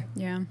 Hey.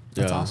 Yeah.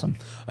 That's awesome.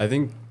 I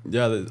think,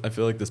 I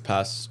feel like this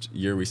past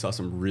year we saw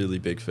some really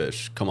big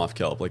fish come off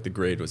kelp. Like, the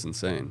grade was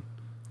insane.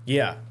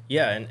 Yeah,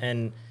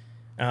 and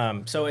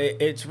so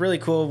it's really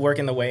cool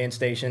working the weigh-in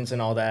stations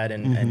and all that,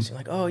 and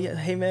like, oh yeah,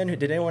 hey man,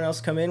 did anyone else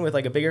come in with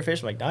like a bigger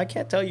fish? I'm like, no, I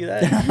can't tell you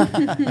that.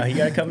 You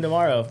gotta come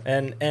tomorrow.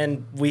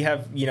 And we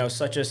have, you know,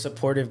 such a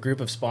supportive group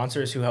of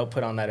sponsors who help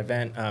put on that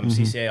event.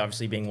 CCA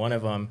obviously being one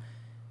of them,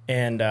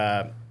 and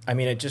I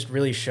mean, it just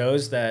really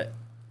shows that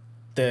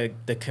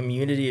the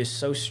community is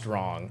so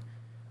strong,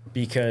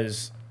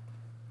 because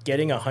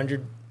getting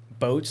 100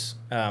 boats,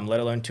 let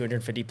alone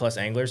 250 plus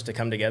anglers to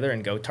come together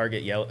and go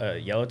target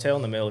yellowtail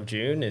in the middle of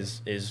June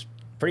is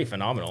pretty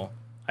phenomenal,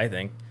 I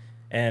think.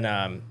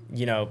 And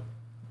you know,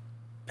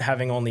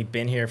 having only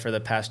been here for the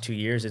past 2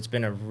 years, it's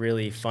been a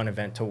really fun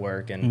event to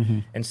work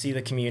and see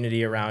the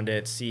community around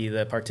it, see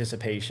the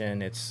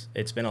participation.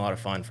 It's been a lot of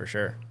fun for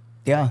sure.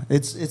 Yeah,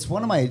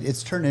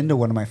 it's turned into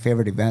one of my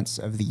favorite events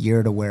of the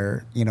year, to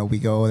where, you know, we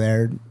go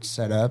there,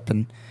 set up,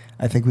 and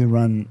I think we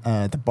run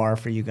the bar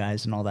for you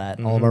guys and all that,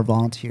 all of our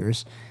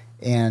volunteers.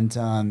 And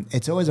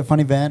it's always a fun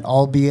event,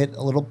 albeit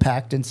a little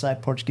packed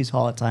inside Portuguese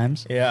Hall at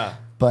times. Yeah.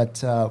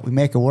 But we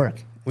make it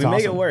work. We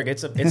make it work.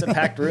 It's a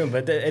packed room,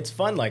 but it's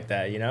fun like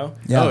that, you know?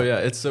 Yeah. Oh yeah,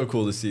 it's so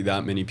cool to see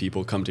that many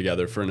people come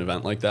together for an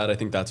event like that. I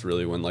think that's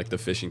really when like the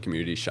fishing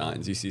community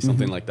shines. You see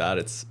something like that,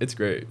 it's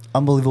great.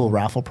 Unbelievable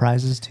raffle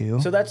prizes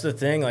too. So that's the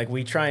thing. Like,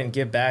 we try and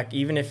give back,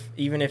 even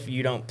if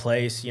you don't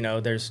place. You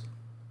know, there's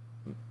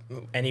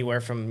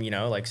anywhere from, you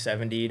know, like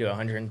 70 to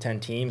 110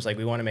 teams. Like,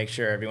 we want to make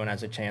sure everyone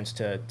has a chance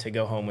to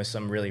go home with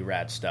some really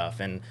rad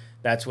stuff, and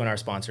that's when our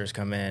sponsors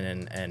come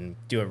in and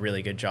do a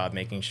really good job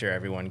making sure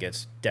everyone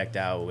gets decked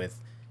out with,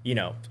 you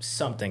know,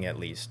 something at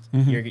least.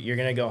 You're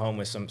gonna go home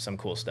with some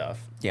cool stuff.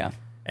 Yeah.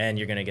 And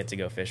you're gonna get to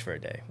go fish for a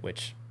day,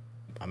 which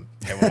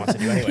everyone wants to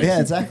do anyway.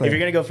 Yeah, exactly. If you're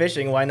gonna go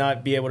fishing, why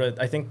not be able to?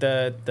 I think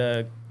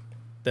the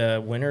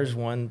winners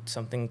won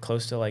something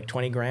close to like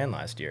 20 grand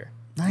last year.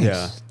 Nice.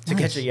 Yeah. To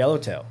catch a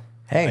yellowtail.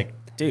 Hey, like,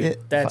 dude,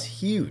 that's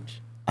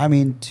huge. I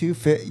mean,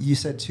 you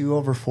said 2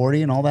 over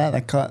 40 and all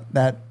that.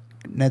 That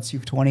nets you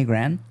 20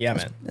 grand. Yeah,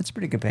 man. That's a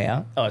pretty good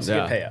payout. Oh, it's a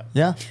good payout.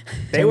 Yeah.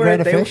 They 10 were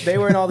grand a fish. they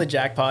were in all the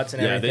jackpots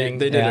and everything.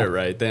 They did it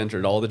right. They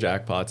entered all the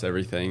jackpots,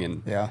 everything,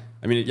 and Yeah.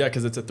 I mean, yeah,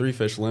 because it's a 3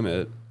 fish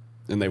limit,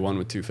 and they won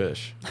with 2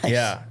 fish. Nice.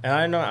 Yeah,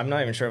 and I'm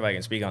not even sure if I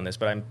can speak on this,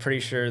 but I'm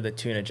pretty sure the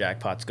tuna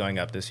jackpot's going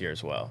up this year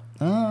as well.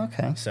 Oh,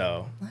 okay.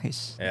 So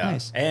Nice. yeah,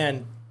 Nice.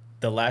 and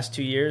the last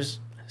 2 years,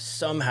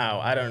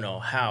 somehow, I don't know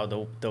how,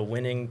 the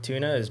winning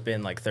tuna has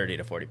been like 30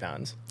 to 40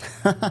 pounds.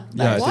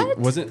 Yeah, I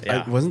What? think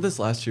Yeah. wasn't this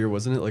last year?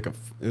 Wasn't it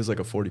it was like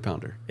a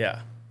 40-pounder? Yeah.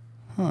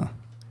 Huh.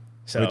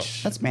 So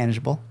That's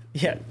manageable.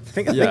 yeah,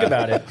 think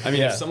about it. I mean,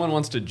 yeah. if someone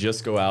wants to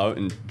just go out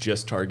and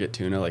just target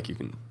tuna, like, you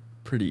can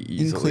pretty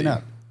easily. You can clean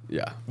up.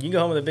 Yeah. You can go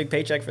home with a big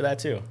paycheck for that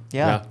too.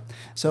 Yeah. Yeah.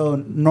 So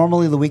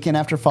normally the weekend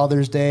after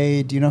Father's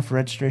Day, do you know if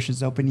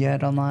registration's open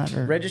yet on that?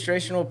 Or?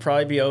 Registration will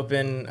probably be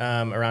open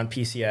around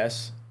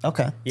PCS.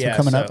 Okay. Yeah,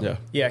 So coming up.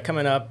 Yeah.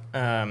 Coming up.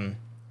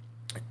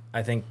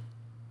 I think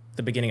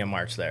the beginning of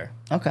March there.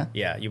 Okay.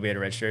 Yeah, you'll be able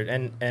to register,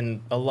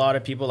 and a lot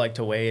of people like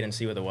to wait and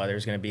see what the weather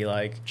is going to be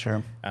like.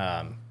 Sure.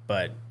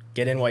 But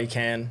get in while you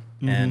can,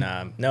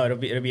 and no, it'll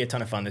be a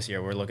ton of fun this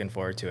year. We're looking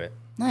forward to it.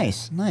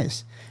 Nice.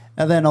 Nice.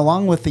 And then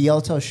along with the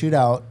Yellowtail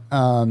Shootout,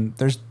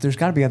 there's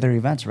got to be other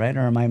events, right?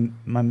 Or am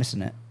I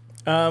missing it?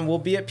 We'll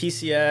be at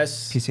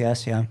PCS.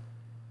 PCS,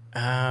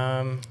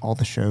 yeah. All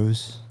the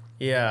shows.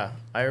 Yeah,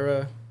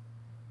 Ira.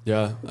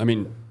 Yeah, I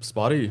mean,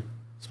 spotty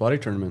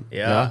tournament.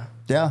 Yeah.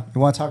 Yeah.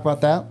 You want to talk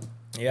about that?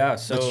 Yeah,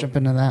 so Let's jump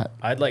into that.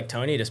 I'd like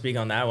Tony to speak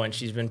on that one.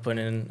 She's been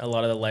putting in a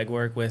lot of the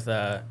legwork with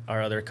our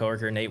other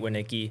coworker, Nate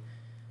Winicki.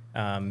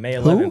 May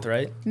 11th,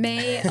 right?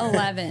 May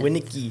 11th.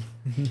 Winicki.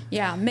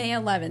 Yeah, May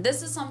 11th.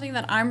 This is something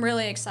that I'm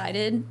really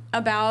excited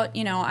about.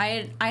 You know,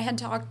 I had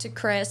talked to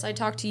Chris. I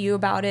talked to you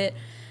about it.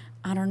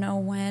 I don't know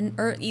when,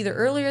 or either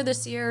earlier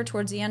this year or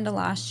towards the end of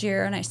last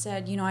year. And I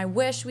said, you know, I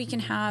wish we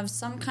can have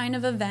some kind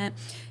of event,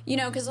 you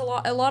know, because a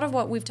lot of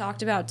what we've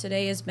talked about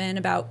today has been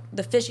about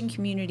the fishing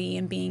community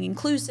and being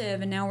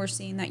inclusive. And now we're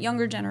seeing that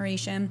younger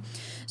generation.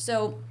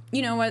 So,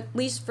 you know, at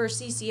least for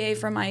CCA,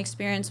 from my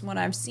experience and what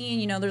I've seen,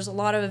 you know, there's a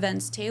lot of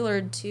events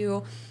tailored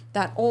to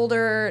that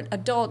older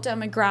adult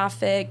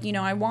demographic. You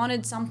know, I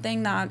wanted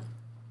something that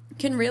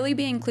can really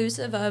be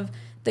inclusive of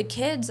the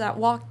kids that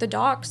walk the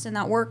docks and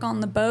that work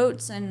on the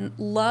boats and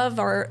love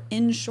our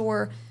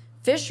inshore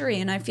fishery.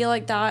 And I feel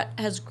like that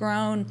has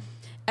grown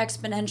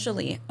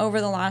exponentially over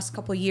the last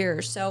couple of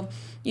years. So,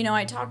 you know,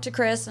 I talked to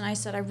Chris and I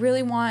said, I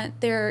really want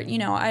there, you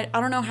know, I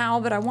don't know how,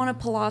 but I want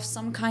to pull off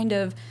some kind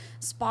of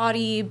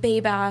spotty bay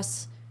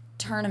bass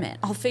tournament.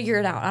 I'll figure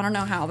it out. I don't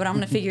know how, but I'm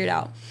going to figure it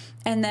out.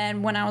 And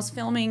then when I was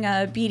filming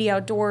a BD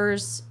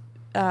Outdoors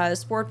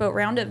Sport Boat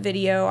Roundup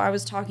video, I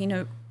was talking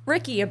to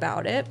Ricky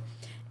about it.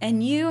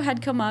 And you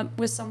had come up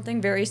with something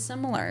very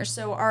similar.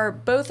 So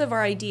both of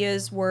our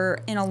ideas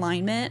were in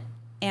alignment,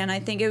 and I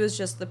think it was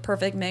just the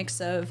perfect mix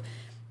of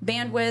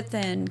bandwidth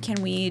and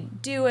can we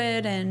do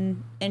it,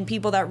 and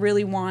people that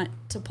really want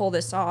to pull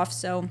this off.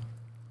 So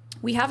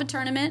we have a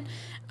tournament.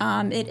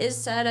 It is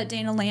set at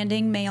Dana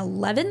Landing May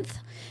 11th,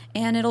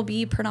 and it'll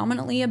be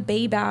predominantly a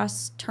bay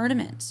bass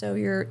tournament. So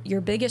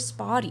your biggest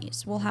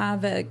spotties. We'll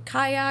have a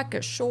kayak,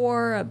 a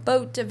shore, a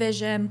boat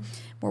division.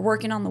 We're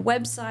working on the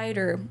website,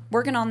 or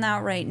working on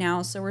that right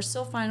now. So we're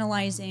still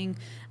finalizing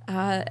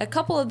a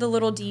couple of the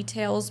little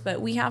details,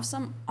 but we have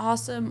some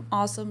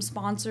awesome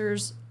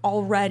sponsors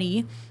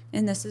already,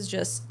 and this is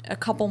just a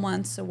couple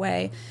months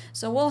away.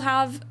 So we'll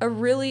have a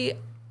really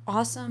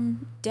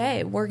awesome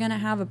day. We're going to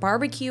have a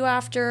barbecue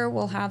after.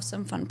 We'll have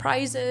some fun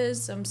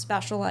prizes, some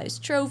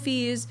specialized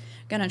trophies.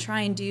 Going to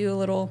try and do a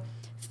little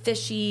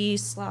fishy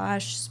 /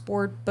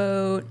 sport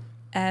boat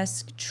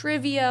esque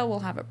trivia.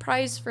 We'll have a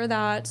prize for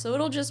that. So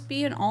it'll just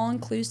be an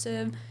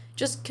all-inclusive,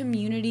 just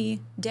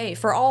community day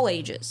for all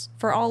ages,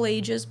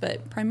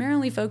 but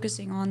primarily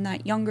focusing on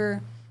that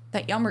younger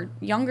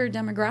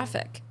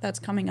demographic that's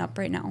coming up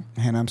right now.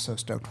 Man, I'm so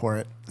stoked for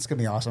it. It's going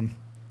to be awesome.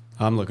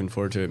 I'm looking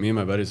forward to it. Me and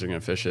my buddies are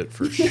going to fish it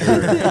for sure.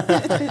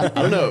 I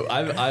don't know.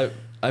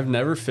 I've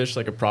never fished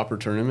like a proper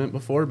tournament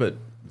before, but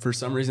for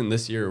some reason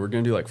this year we're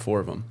going to do like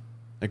 4 of them.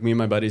 Like me and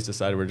my buddies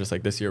decided we're just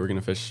like, this year we're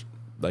going to fish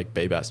like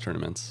bay bass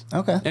tournaments.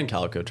 Okay. And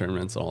calico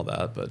tournaments and all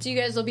that. But So you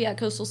guys will be at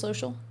Coastal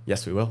Social?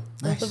 yes, we will.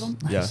 Both of them?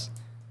 Nice. Yeah.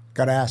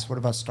 Got to ask, what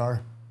about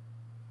Star?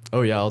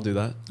 Oh yeah, I'll do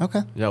that.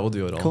 Okay. Yeah, we'll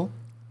do it all.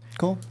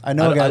 Cool. I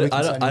know a guy we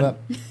can sign you up.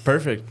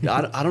 Perfect.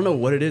 I don't know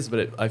what it is,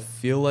 but I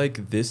feel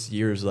like this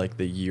year is like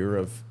the year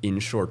of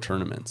inshore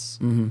tournaments.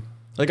 Mm-hmm.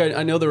 Like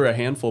I know there were a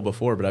handful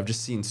before, but I've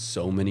just seen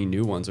so many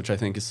new ones, which I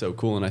think is so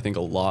cool. And I think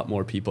a lot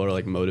more people are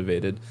like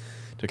motivated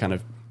to kind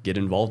of get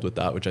involved with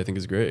that, which I think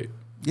is great.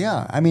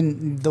 Yeah, I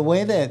mean, the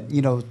way that,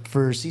 you know,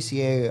 for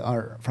CCA,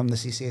 or from the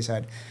CCA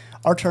side,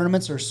 our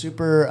tournaments are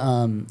super,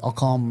 I'll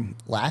call them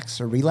lax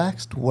or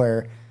relaxed,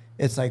 where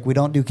it's like we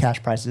don't do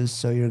cash prizes,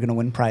 so you're going to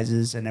win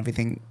prizes and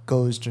everything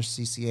goes to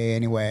CCA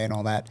anyway and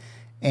all that.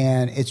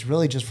 And it's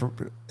really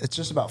it's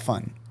just about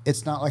fun.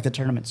 It's not like the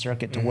tournament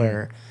circuit to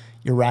where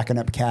you're racking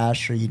up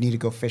cash or you need to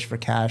go fish for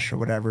cash or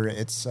whatever.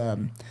 It's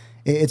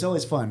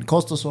always fun.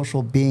 Coastal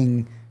Social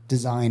being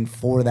designed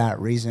for that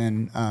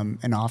reason,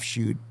 an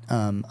offshoot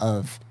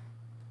of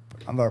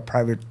our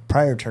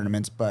prior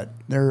tournaments, but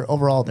they're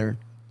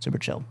super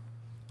chill.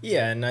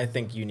 Yeah, and I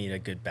think you need a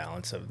good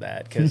balance of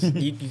that, because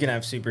you can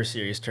have super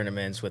serious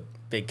tournaments with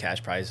big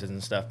cash prizes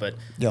and stuff, but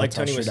like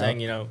Tony was saying,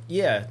 you know,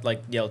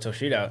 like Yellowtail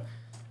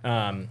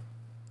Shootout,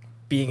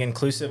 being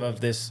inclusive of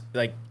this,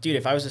 like, dude,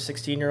 if I was a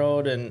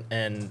 16-year-old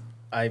and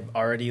I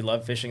already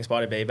love fishing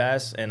spotted bay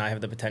bass and I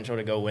have the potential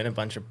to go win a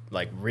bunch of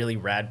like really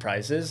rad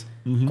prizes,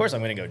 of course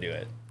I'm going to go do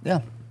it. Yeah.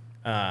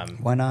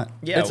 Why not?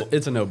 Yeah,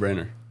 It's a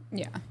no-brainer.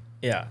 Yeah.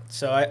 Yeah.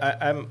 So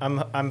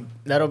I'm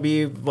that'll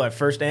be what,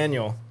 first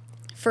annual.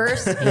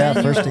 First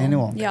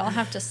annual. Yeah, I'll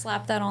have to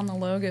slap that on the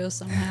logo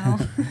somehow.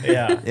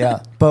 Yeah.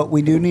 Yeah, but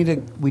we do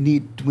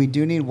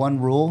need one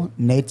rule.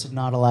 Nate's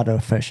not allowed to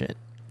fish it.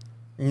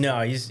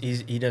 No,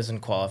 he doesn't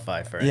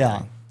qualify for it.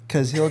 Yeah,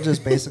 because he'll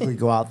just basically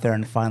go out there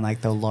and find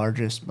like the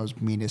largest, most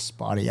meanest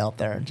spotty out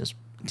there and just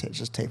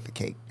take the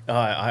cake.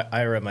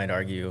 Ira might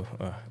argue.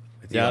 With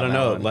you Yeah, I on don't that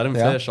know. one. Let him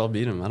fish. I'll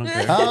beat him. I don't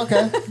care. Oh,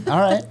 okay. All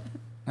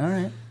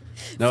right.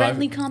 No,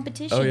 Friendly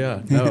competition. Oh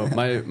yeah, no.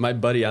 My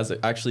buddy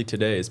actually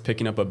today is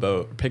picking up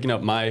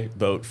my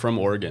boat from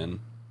Oregon.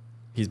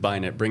 He's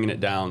buying it, bringing it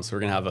down. So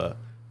we're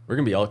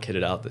gonna be all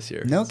kitted out this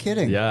year. No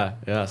kidding. Yeah.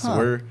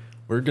 So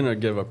we're we're going to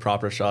give a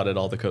proper shot at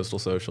all the coastal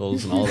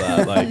socials and all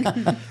that.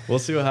 Like, we'll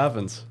see what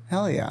happens.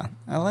 Hell yeah.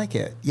 I like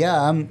it.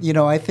 Yeah.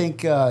 I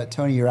think,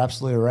 Tony, you're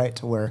absolutely right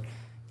to where,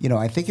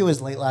 I think it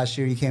was late last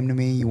year you came to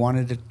me, you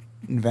wanted to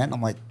invent.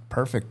 I'm like,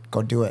 perfect.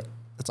 Go do it.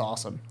 That's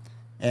awesome.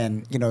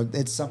 And,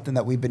 it's something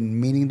that we've been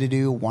meaning to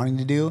do, wanting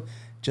to do,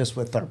 just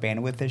with our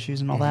bandwidth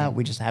issues and all that.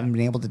 We just haven't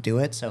been able to do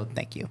it. So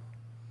thank you.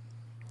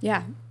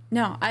 Yeah.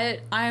 No,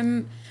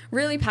 I'm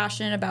really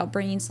passionate about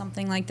bringing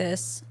something like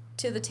this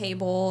to the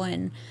table,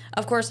 and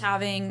of course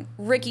having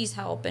Ricky's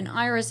help and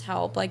Ira's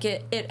help. Like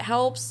it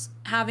helps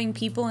having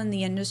people in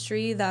the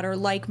industry that are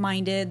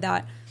like-minded,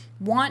 that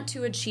want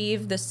to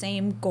achieve the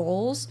same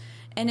goals,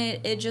 and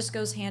it just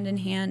goes hand in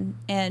hand,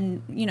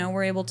 and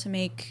we're able to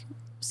make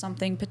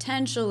something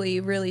potentially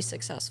really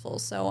successful.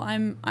 So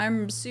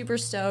I'm super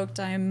stoked.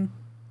 I'm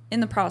in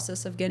the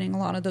process of getting a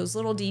lot of those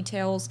little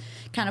details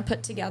kind of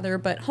put together,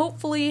 but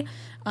hopefully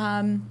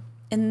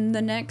in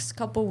the next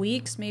couple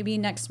weeks, maybe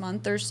next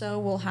month or so,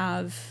 we'll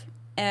have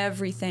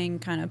everything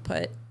kind of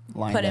put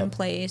in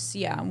place.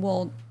 Yeah,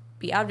 we'll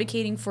be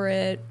advocating for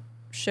it,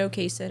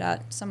 showcase it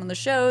at some of the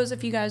shows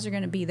if you guys are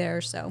going to be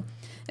there. So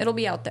it'll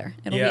be out there.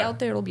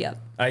 It'll be up.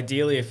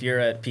 Ideally, if you're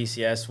at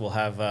PCS, we'll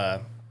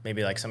have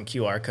maybe like some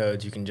QR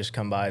codes. You can just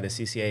come by the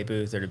CCA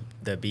booth or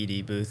the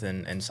BD booth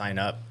and sign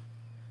up.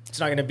 It's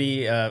not going to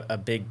be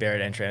a big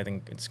barrier entry. I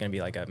think it's going to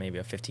be like maybe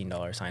a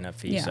 $15 sign up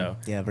fee. Yeah. So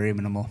very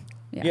minimal.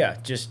 Yeah,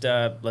 just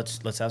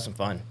let's have some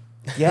fun.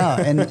 Yeah,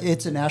 and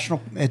it's a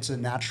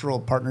natural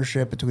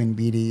partnership between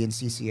BD and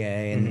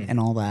CCA and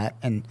all that.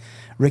 And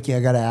Ricky, I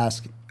got to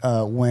ask,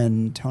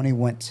 when Tony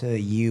went to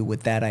you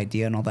with that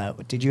idea and all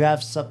that, did you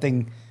have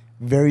something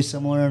very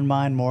similar in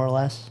mind, more or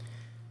less?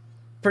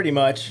 Pretty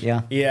much.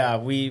 Yeah. Yeah,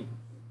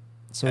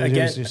 So it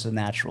was just a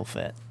natural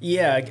fit.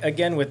 Yeah,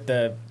 again with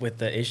the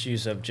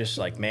issues of just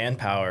like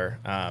manpower,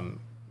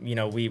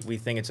 we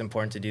think it's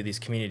important to do these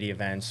community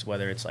events,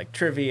 whether it's like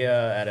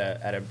trivia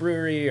at a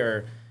brewery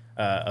or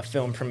a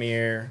film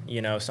premiere,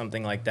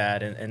 something like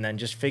that, and then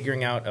just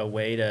figuring out a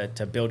way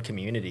to build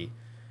community.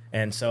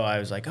 And so I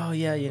was like, oh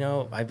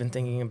yeah, I've been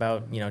thinking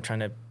about trying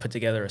to put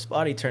together a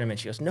spotty tournament.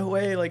 She goes, no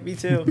way, like me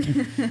too.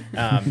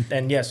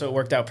 And yeah, so it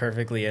worked out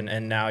perfectly,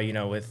 and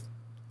now with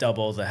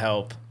double the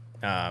help.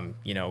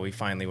 We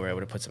finally were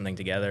able to put something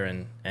together,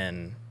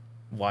 and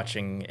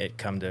watching it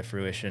come to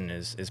fruition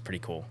is pretty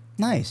cool.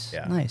 Nice.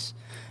 Yeah. Nice.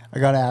 I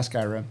got to ask,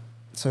 Ira.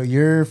 So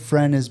your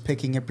friend is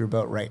picking up your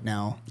boat right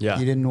now. Yeah.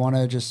 You didn't want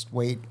to just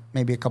wait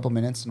maybe a couple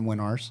minutes and win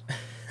ours?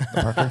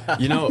 The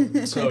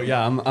Parker? So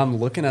yeah, I'm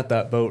looking at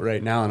that boat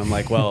right now, and I'm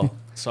like, well,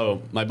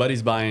 so my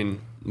buddy's buying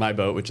my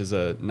boat, which is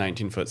a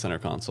 19-foot center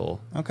console.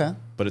 Okay.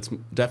 But it's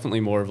definitely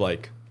more of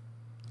like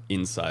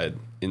inside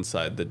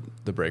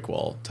the break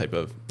wall type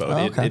of boat.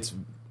 Oh, okay. It's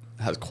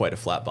has quite a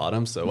flat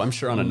bottom, so I'm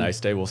sure on a nice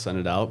day we'll send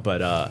it out.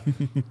 But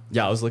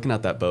yeah, I was looking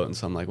at that boat, and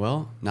so I'm like,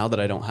 well, now that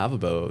I don't have a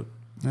boat,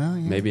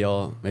 maybe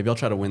I'll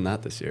try to win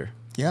that this year.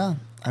 Yeah,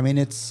 I mean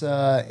it's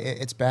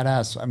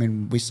badass. I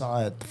mean, we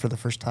saw it for the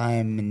first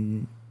time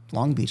in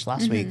Long Beach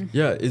last week.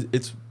 Yeah,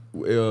 it's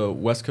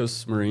West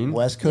Coast Marine.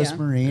 West Coast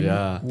Marine,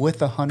 Yeah.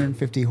 with a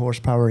 150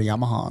 horsepower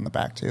Yamaha on the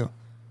back too.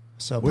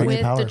 So plenty of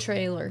With power. the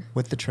trailer.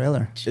 With the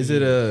trailer. Is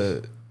it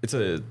it's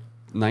a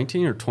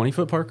 19 or 20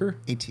 foot Parker?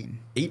 18.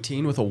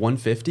 18 with a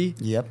 150?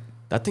 Yep.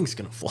 That thing's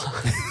gonna fly.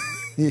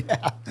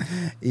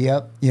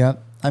 Yeah.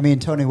 Yep. I mean,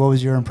 Tony, what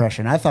was your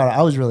impression? I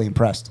was really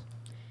impressed.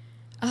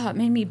 Oh, it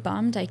made me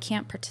bummed I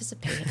can't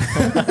participate.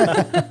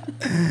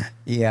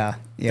 Yeah.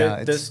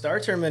 The Star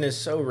Tournament is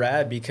so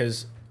rad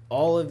because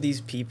all of these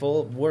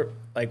people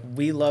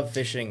we love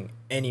fishing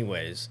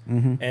anyways.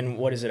 And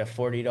what is it, a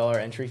 $40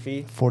 entry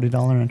fee?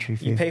 $40 entry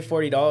fee. You pay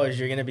 $40,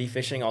 you're going to be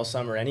fishing all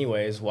summer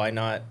anyways. Why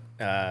not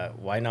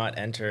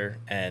enter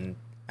and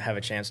have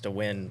a chance to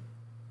win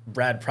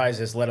rad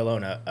prizes, let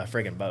alone a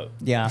friggin' boat?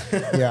 Yeah.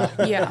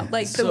 Yeah,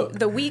 like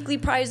the weekly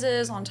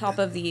prizes on top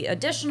of the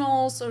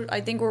additional. So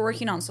I think we're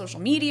working on social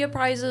media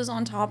prizes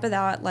on top of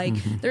that. Like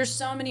there's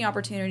so many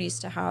opportunities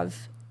to have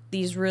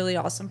these really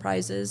awesome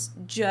prizes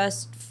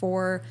just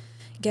for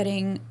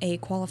getting a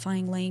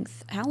qualifying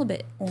length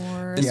halibut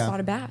or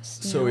spotted bass.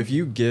 So if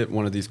you get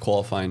one of these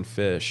qualifying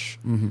fish,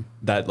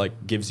 that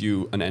like gives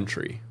you an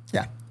entry.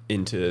 Yeah.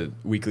 Into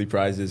weekly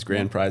prizes,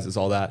 grand prizes,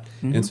 all that.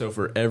 And so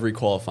for every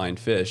qualifying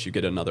fish, you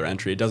get another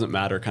entry. It doesn't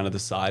matter kind of the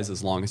size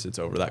as long as it's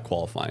over that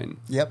qualifying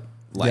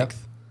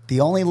length. The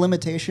only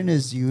limitation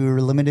is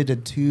you're limited to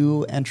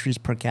 2 entries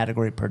per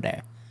category per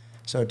day.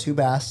 So 2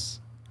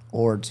 bass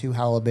or 2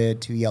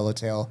 halibut, 2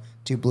 yellowtail,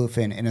 2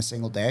 bluefin in a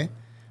single day.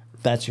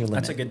 That's your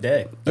limit. That's a good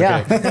day.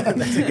 Yeah.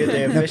 That's a good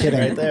day of fishing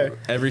right there.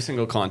 Every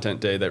single content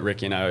day that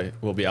Ricky and I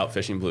will be out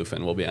fishing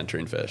bluefin, we'll be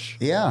entering fish.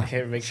 Yeah.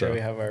 Here, make sure we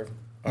have our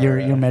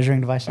your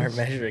measuring devices. Our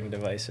measuring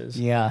devices.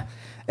 Yeah.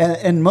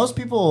 And most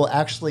people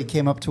actually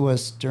came up to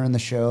us during the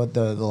show,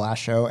 the last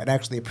show, and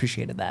actually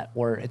appreciated that.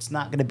 Where it's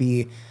not going to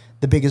be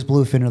the biggest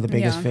bluefin or the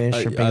biggest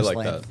fish or biggest I like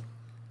length. that.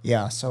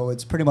 Yeah. So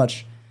it's pretty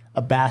much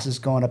a bass is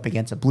going up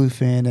against a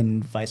bluefin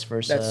and vice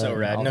versa. That's so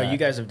rad. No, that. you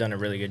guys have done a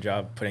really good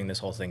job putting this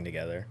whole thing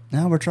together.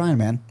 No, we're trying,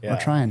 man. Yeah.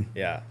 We're trying.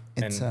 Yeah.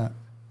 It's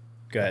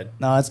Go ahead.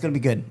 No, it's gonna be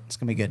good. It's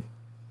gonna be good.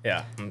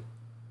 Yeah.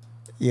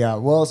 Yeah.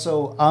 Well,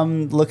 so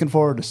I'm looking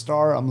forward to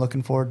Star. I'm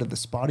looking forward to the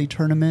Spotty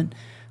tournament.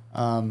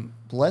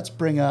 Let's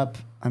bring up.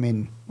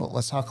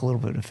 Let's talk a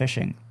little bit of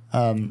fishing.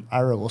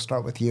 Ira, we'll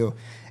start with you.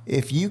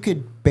 If you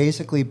could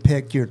basically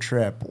pick your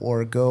trip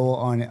or go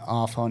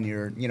off on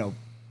your,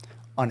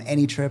 on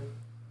any trip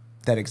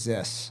that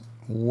exists,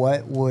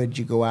 what would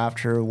you go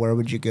after? Where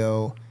would you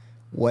go?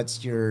 What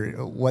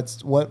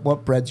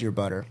breads your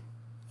butter?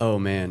 Oh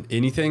man,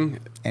 anything?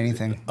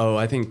 Anything. Oh,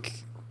 I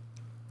think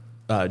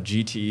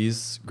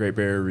GT's, Great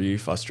Barrier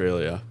Reef,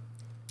 Australia.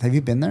 Have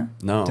you been there?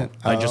 No,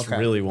 I just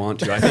really want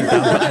to. I think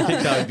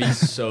that would be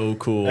so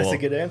cool. That's a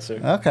good answer.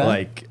 Okay.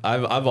 Like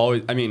I've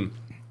always,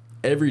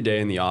 every day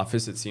in the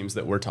office, it seems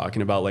that we're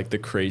talking about like the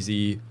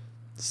crazy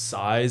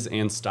size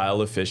and style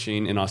of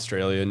fishing in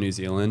Australia and New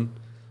Zealand,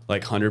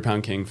 like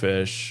 100-pound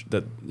kingfish,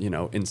 that,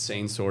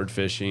 insane sword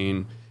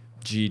fishing,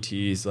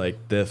 GTs, like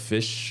the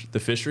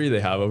fishery they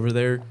have over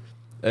there.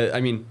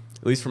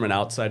 At least from an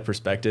outside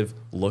perspective,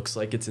 looks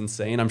like it's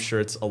insane. I'm sure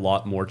it's a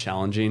lot more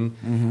challenging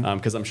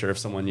because I'm sure if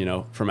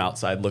someone, from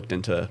outside looked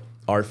into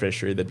our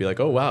fishery, they'd be like,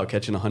 oh, wow,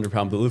 catching a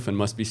 100-pound bluefin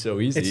must be so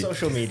easy. It's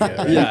social media,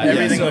 right? Yeah,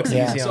 Everything so, looks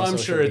easy so on I'm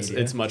social sure media.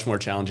 it's much more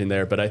challenging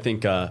there. But I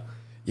think,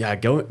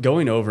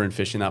 going over and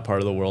fishing that part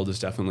of the world is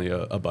definitely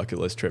a bucket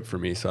list trip for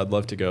me. So I'd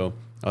love to go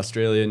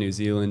Australia, New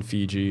Zealand,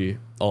 Fiji,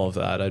 all of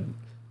that.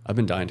 I've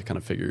been dying to kind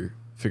of figure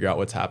out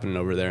what's happening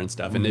over there and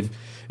stuff. And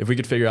if we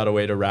could figure out a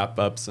way to wrap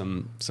up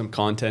some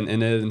content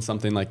in it and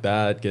something like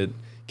that,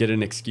 get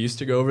an excuse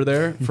to go over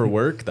there for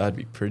work, that'd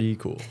be pretty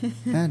cool.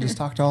 Yeah, just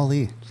talk to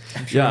Ali.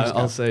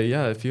 I'll say,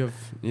 if you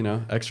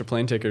have, extra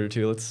plane ticket or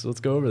two, let's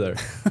go over there.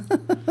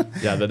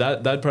 Yeah, but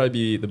that'd probably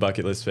be the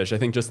bucket list fish. I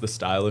think just the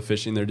style of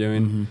fishing they're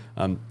doing,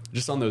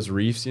 just on those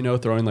reefs,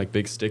 throwing like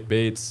big stick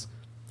baits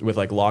with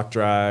like lock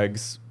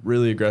drags,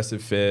 really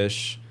aggressive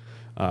fish,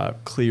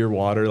 clear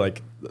water,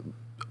 like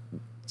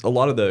a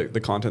lot of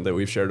the content that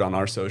we've shared on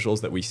our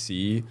socials that we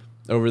see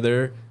over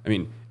there.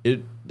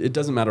 It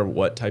doesn't matter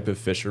what type of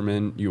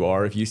fisherman you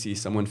are. If you see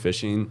someone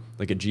fishing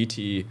like a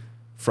GT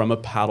from a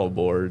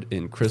paddleboard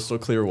in crystal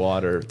clear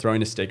water,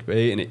 throwing a stick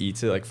bait and it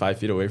eats it like 5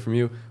 feet away from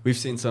you, we've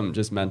seen some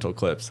just mental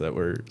clips that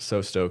we're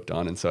so stoked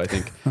on. And so I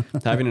think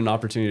having an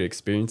opportunity to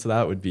experience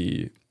that'd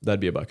be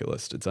a bucket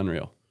list. It's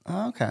unreal.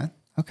 Oh, okay.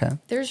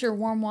 There's your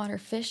warm water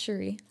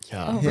fishery.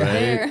 Yeah, over right.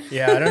 there.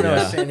 Yeah, I don't know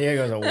if San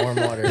Diego's a warm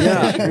water.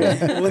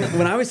 Yeah.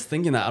 When I was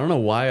thinking that, I don't know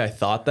why I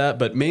thought that,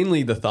 but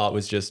mainly the thought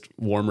was just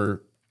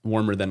warmer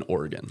than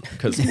Oregon,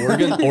 because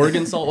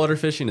Oregon saltwater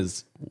fishing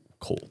is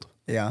cold.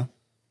 Yeah.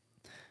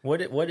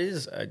 What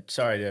is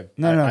sorry to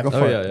go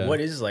for it. Yeah.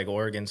 What is like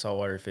Oregon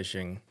saltwater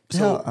fishing?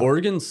 So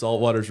Oregon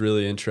saltwater is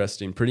really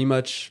interesting. Pretty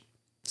much,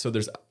 so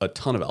there's a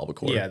ton of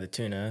albacore. Yeah, the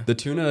tuna. The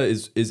tuna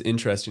is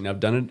interesting. I've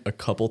done it a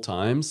couple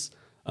times.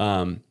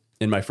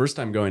 In my first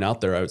time going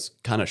out there, I was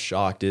kind of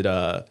shocked.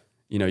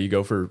 You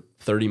go for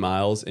 30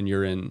 miles and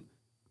you're in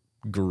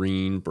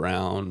green,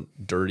 brown,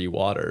 dirty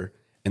water,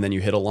 and then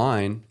you hit a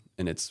line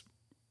and it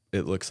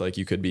looks like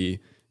you could be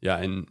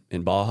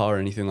in Baja or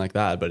anything like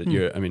that, but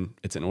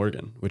it's in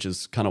Oregon, which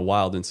is kind of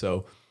wild. And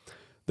so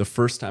the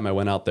first time I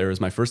went out there was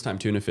my first time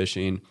tuna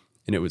fishing,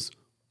 and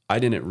I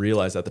didn't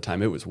realize at the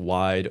time it was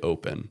wide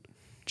open.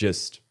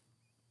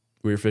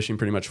 We were fishing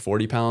pretty much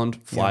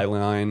 40-pound fly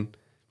line,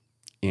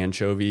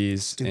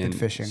 anchovies, Stupid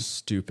fishing.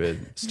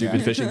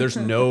 Stupid fishing. There's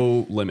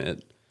no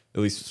limit,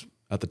 at least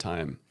at the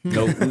time.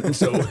 No,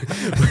 so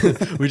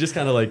we just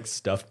kind of like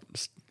stuffed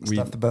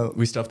the boat.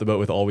 We stuffed the boat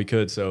with all we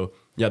could. So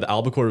yeah, the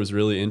albacore was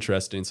really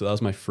interesting. So that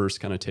was my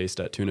first kind of taste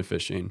at tuna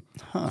fishing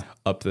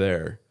up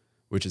there,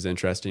 which is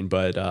interesting.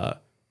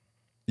 But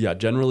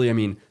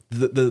generally,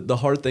 the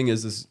hard thing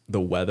is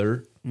the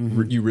weather.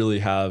 You really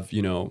have,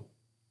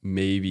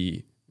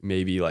 maybe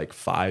like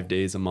 5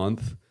 days a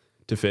month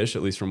to fish,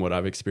 at least from what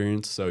I've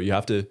experienced. So you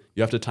have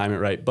to time it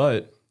right.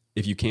 But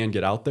if you can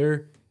get out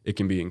there, it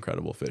can be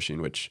incredible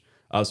fishing, which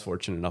I was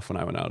fortunate enough when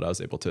I went out, I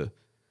was able to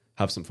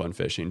have some fun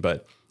fishing.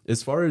 But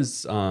as far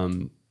as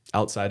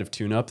outside of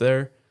tuna up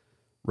there,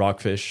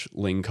 rockfish,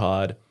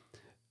 lingcod,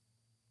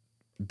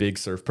 big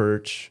surf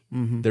perch,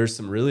 there's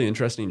some really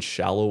interesting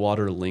shallow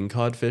water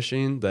lingcod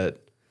fishing that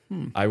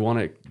I want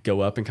to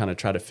go up and kind of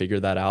try to figure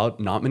that out.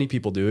 Not many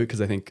people do it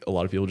because I think a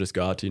lot of people just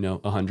go out to,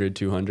 100,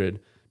 200,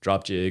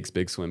 drop jigs,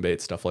 big swim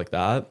baits, stuff like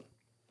that.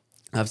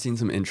 I've seen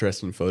some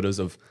interesting photos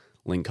of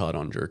lingcod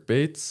on jerk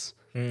baits,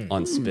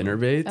 on spinner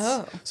baits.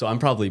 Oh. So I'm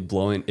probably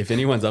if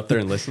anyone's up there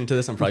and listening to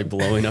this, I'm probably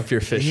blowing up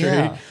your fishery.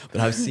 Yeah.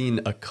 But I've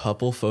seen a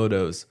couple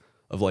photos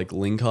of like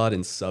lingcod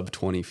in sub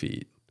 20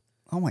 feet.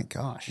 Oh my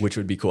gosh. Which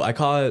would be cool. I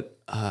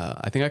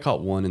think I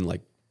caught one in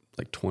like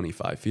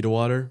 25 feet of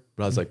water,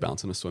 but I was like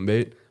bouncing a swim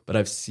bait. But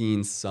I've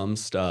seen some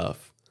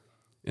stuff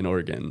in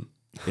Oregon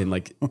in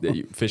like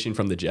fishing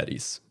from the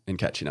jetties and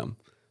catching them,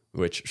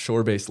 which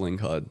shore-based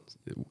lingcod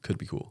could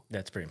be cool.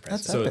 That's pretty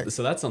impressive. That's epic.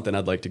 So that's something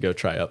I'd like to go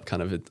try up.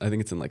 Kind of, I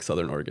think it's in like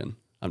Southern Oregon.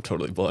 I'm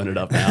totally blowing it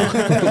up now.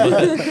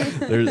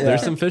 But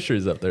there's some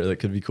fisheries up there that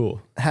could be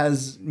cool.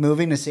 Has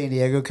moving to San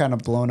Diego kind of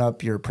blown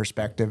up your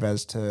perspective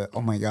as to,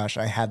 oh my gosh,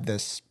 I had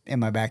this in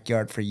my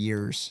backyard for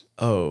years?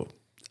 Oh,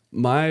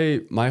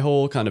 my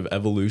whole kind of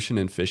evolution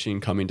in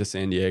fishing coming to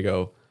San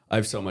Diego, I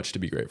have so much to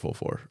be grateful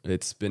for.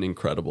 It's been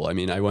incredible. I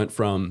mean, I went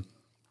from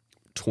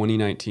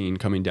 2019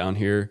 coming down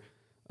here,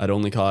 I'd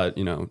only caught,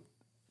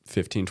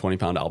 15, 20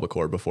 pound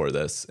albacore before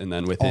this. And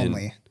then within...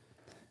 Only.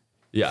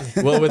 Yeah.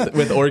 Well,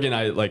 with Oregon,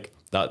 I like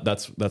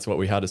that's what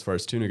we had as far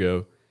as tuna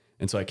go.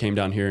 And so I came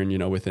down here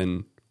and,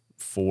 within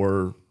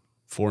four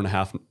and a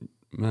half,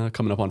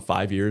 coming up on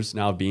 5 years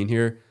now of being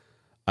here,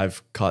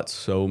 I've caught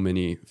so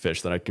many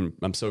fish that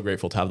I'm so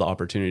grateful to have the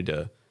opportunity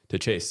to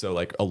chase. So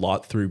like a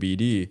lot through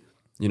BD,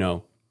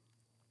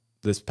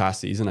 this past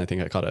season, I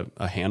think I caught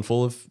a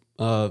handful of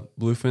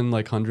bluefin,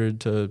 like 100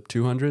 to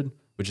 200,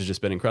 which has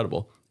just been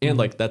incredible. And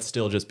like, that's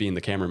still just being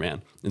the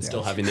cameraman and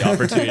still having the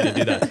opportunity to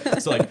do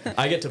that. So like,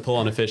 I get to pull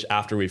on a fish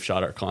after we've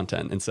shot our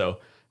content. And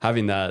so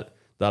having that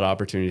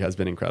opportunity has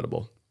been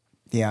incredible.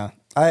 Yeah.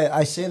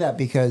 I say that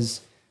because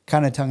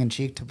kind of tongue in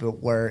cheek to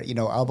where,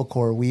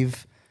 albacore,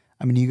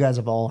 you guys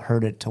have all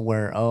heard it to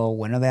where, oh,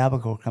 when are the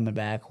albacore coming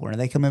back? When are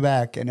they coming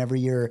back? And every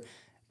year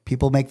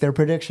people make their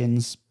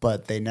predictions,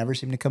 but they never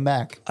seem to come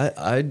back.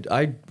 I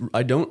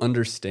don't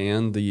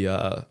understand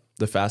the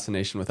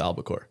fascination with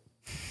albacore.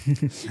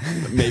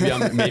 maybe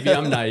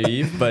I'm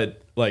naive,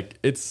 but like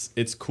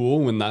it's cool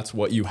when that's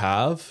what you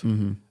have.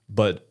 Mm-hmm.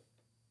 But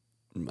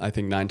I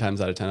think 9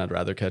 times out of 10, I'd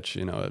rather catch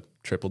a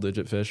triple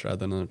digit fish rather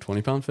than a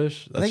 20-pound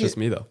fish. That's just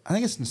me though. I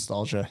think it's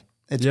nostalgia.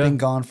 It's been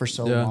gone for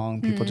so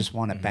long. People just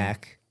want it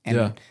back.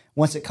 And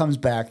once it comes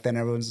back, then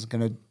everyone's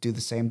going to do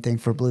the same thing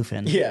for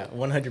bluefin. Yeah,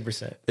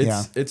 100%.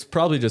 It's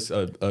probably just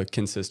a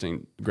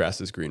consistent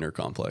grass is greener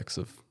complex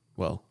of,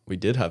 well, we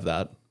did have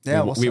that.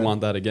 Yeah, we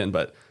want that again.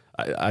 But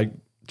I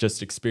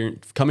just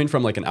experienced coming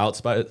from like an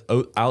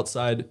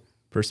outside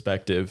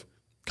perspective,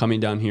 coming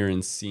down here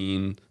and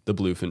seeing the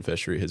bluefin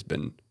fishery has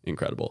been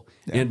incredible.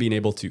 Yeah. And being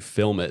able to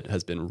film it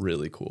has been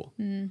really cool.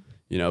 Being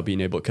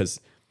able,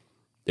 because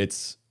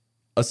it's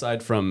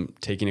aside from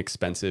taking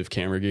expensive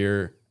camera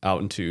gear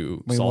out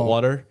into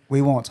saltwater.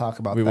 We won't talk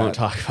about that. We won't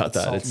talk about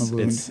that.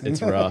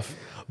 It's rough.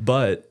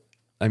 But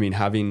I mean,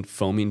 having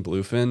foaming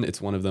bluefin, it's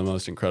one of the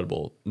most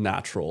incredible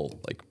natural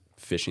like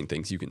fishing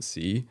things you can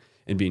see,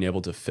 and being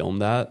able to film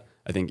that.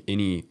 I think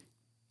any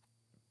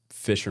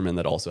fisherman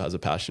that also has a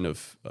passion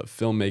of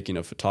filmmaking,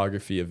 of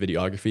photography, of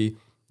videography,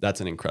 that's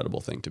an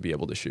incredible thing to be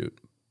able to shoot.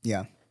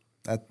 Yeah,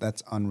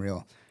 that's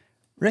unreal.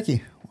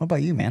 Ricky, what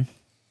about you, man?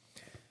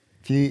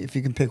 If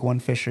you can pick one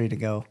fishery to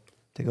go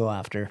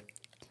after.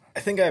 I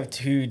think I have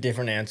 2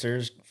 different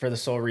answers for the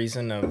sole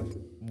reason of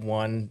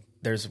one,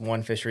 there's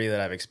one fishery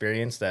that I've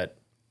experienced that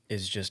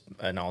is just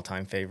an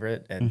all-time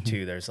favorite, and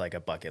 2, there's like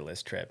a bucket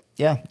list trip.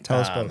 Yeah,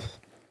 tell us both.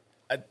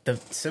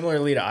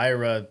 Similarly to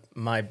Ira,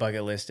 my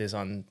bucket list is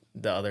on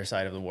the other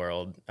side of the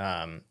world.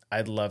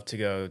 I'd love to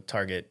go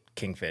target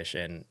kingfish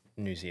in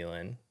New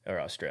Zealand or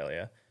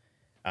Australia.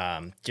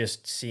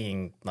 Just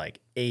seeing like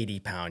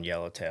 80-pound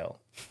yellowtail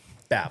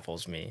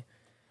baffles me.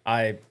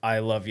 I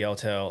love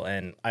yellowtail,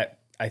 and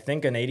I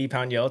think an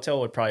 80-pound yellowtail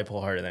would probably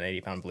pull harder than an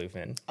 80-pound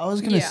bluefin. I was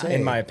going to say.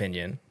 In my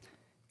opinion.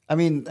 I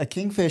mean, a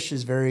kingfish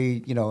is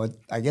very,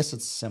 I guess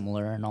it's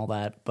similar and all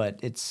that, but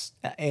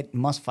it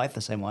must fight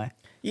the same way.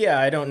 Yeah,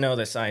 I don't know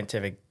the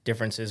scientific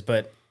differences,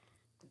 but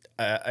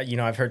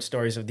I've heard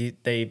stories of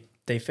they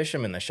fish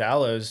them in the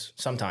shallows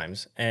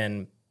sometimes,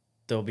 and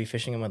they'll be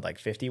fishing them with like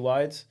 50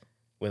 wides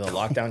with a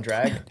lockdown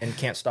drag and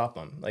can't stop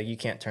them. Like you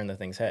can't turn the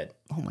thing's head.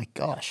 Oh my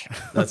gosh,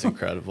 that's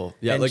incredible.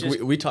 Yeah, and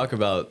like we talk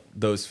about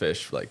those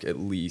fish like at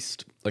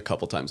least a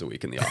couple times a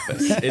week in the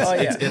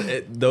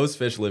office. Those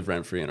fish live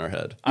rent free in our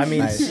head. I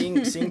mean,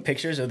 seeing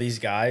pictures of these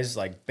guys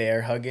like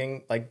bear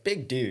hugging, like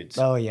big dudes.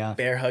 Oh yeah,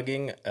 bear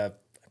hugging a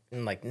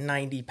like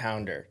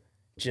 90-pounder,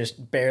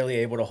 just barely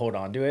able to hold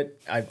on to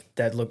it.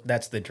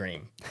 That's the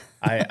dream.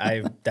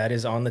 That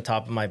is on the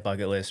top of my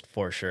bucket list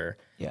for sure.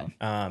 Yeah.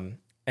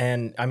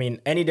 And I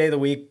mean, any day of the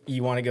week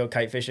you want to go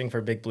kite fishing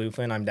for big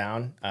bluefin, I'm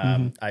down.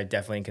 I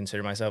definitely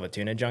consider myself a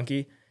tuna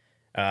junkie.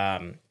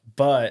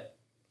 But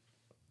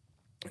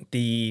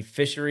the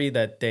fishery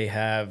that they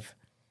have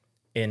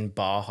in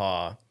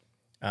Baja,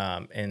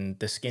 in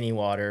the skinny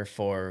water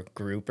for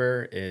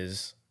grouper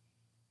is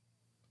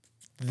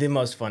the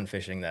most fun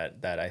fishing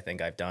that I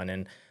think I've done.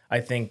 And I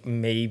think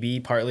maybe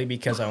partly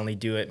because I only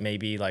do it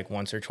maybe like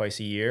once or twice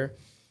a year.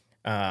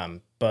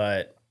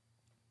 But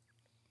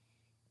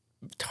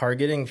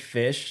targeting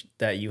fish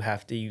that you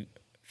have to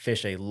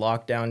fish a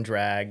lockdown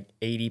drag,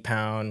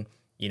 80-pound,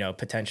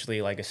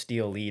 potentially like a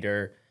steel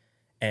leader,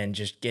 and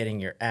just getting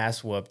your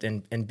ass whooped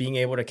and being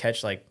able to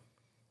catch like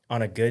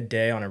on a good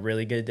day, on a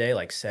really good day,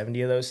 like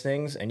 70 of those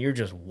things, and you're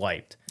just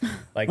wiped.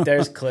 Like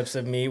there's clips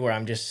of me where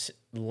I'm just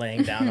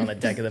laying down on the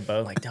deck of the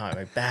boat, like, damn,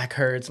 my back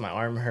hurts, my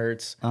arm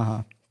hurts.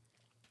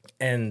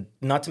 And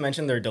not to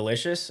mention they're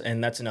delicious.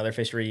 And that's another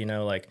fishery,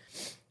 like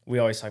we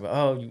always talk about,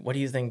 oh, what do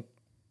you think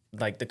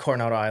like the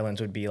Coronado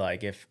Islands would be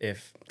like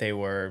if they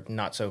were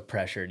not so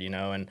pressured,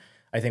 And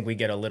I think we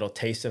get a little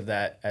taste of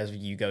that as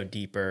you go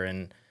deeper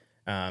and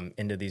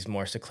into these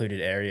more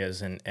secluded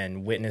areas,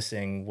 and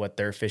witnessing what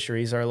their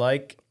fisheries are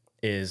like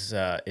is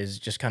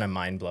just kind of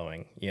mind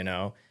blowing, you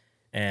know,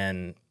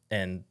 and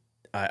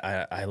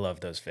I love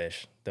those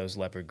fish. Those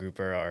leopard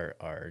grouper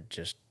are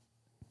just,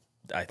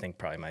 I think,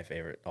 probably my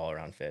favorite all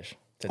around fish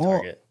to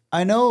target.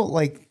 I know,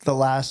 like, the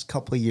last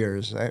couple of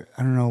years, I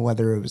don't know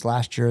whether it was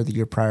last year or the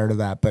year prior to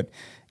that, but,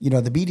 you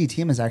know, the BD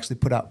team has actually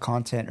put out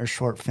content or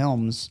short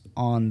films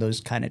on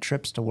those kind of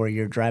trips to where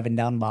you're driving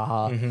down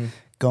Baja,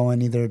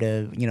 going either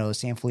to, you know,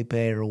 San Felipe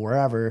or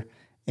wherever.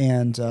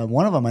 And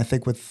one of them, I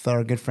think, with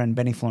our good friend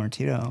Benny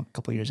Florentino a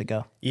couple of years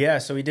ago. Yeah,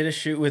 so we did a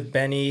shoot with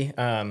Benny,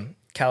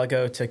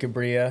 Calico to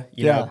Cabria.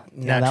 You know,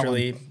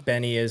 naturally,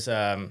 Benny is,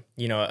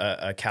 you know,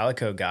 a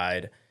calico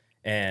guide.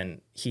 And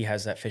he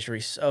has that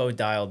fishery so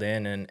dialed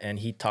in, and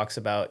he talks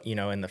about, you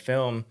know, in the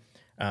film,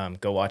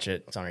 go watch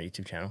it. It's on our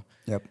YouTube channel.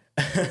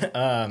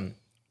 Yep.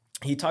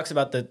 He talks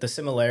about the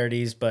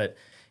similarities, but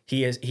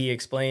he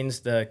explains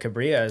the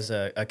Cabria as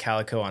a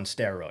calico on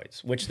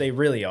steroids, which they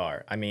really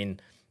are. I mean,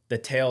 the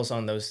tails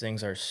on those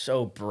things are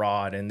so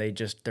broad, and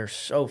they're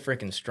so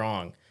freaking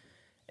strong.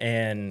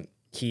 And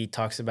he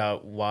talks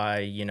about why,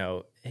 you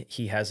know,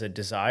 he has a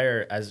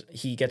desire, as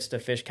he gets to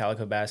fish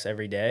calico bass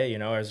every day, you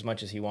know, as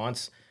much as he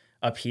wants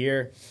up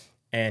here,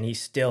 and he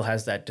still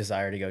has that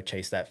desire to go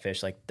chase that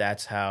fish. Like,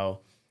 that's how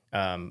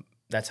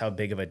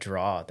big of a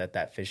draw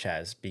that fish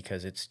has,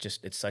 because it's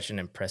such an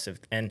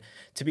impressive. And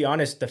to be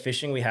honest, the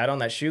fishing we had on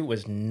that shoot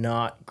was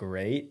not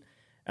great.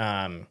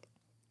 I'd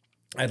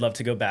love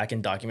to go back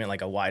and document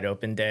like a wide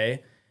open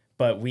day,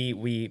 but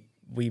we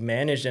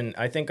managed, and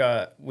I think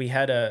we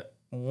had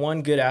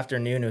one good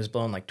afternoon. It was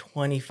blowing like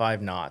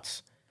 25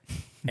 knots,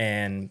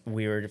 and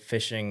we were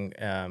fishing.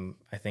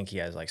 I think he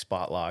has like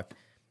spot lock.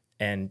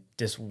 And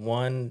this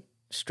one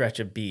stretch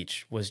of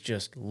beach was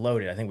just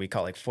loaded. I think we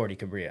caught like 40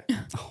 cabria.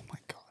 Oh my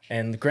gosh.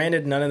 And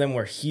granted, none of them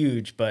were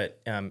huge,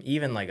 but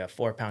even like a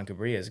 4-pound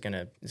cabria is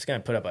gonna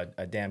put up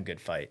a damn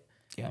good fight.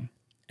 Yeah.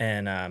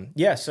 And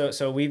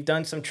so we've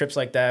done some trips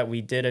like that.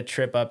 We did a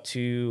trip up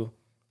to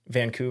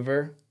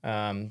Vancouver.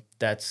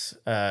 That's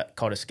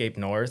called Escape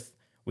North.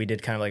 We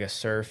did kind of like a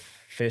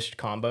surf fish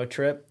combo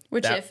trip.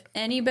 Which, if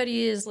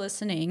anybody is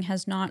listening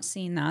has not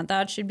seen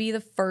that should be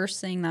the first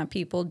thing that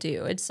people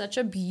do. It's such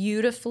a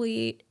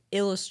beautifully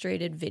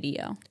illustrated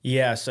video.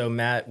 Yeah, so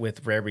Matt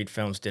with Rare Breed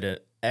Films did an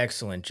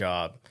excellent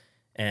job,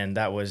 and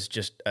that was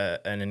just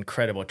an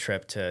incredible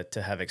trip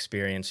to have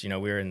experienced. You know,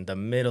 we were in the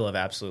middle of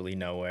absolutely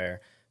nowhere.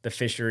 The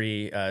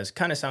fishery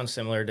kind of sounds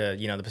similar to,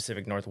 you know, the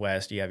Pacific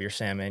Northwest. You have your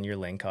salmon, your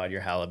lingcod,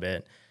 your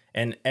halibut,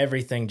 and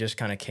everything just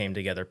kind of came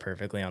together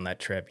perfectly on that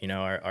trip. You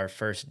know, our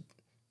first,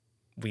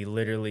 we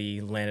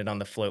literally landed on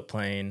the float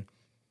plane,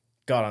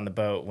 got on the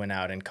boat, went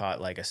out and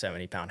caught like a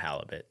 70-pound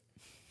halibut.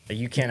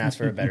 You can't ask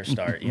for a better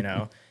start, you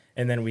know?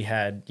 And then we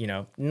had, you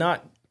know,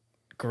 not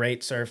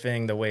great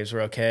surfing. The waves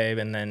were okay.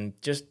 And then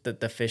just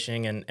the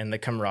fishing and the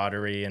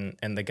camaraderie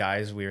and the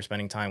guys we were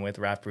spending time with,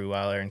 Raph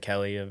Breweiler and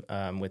Kelly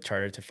with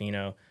Charter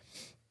Tofino,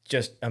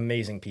 just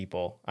amazing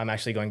people. I'm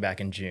actually going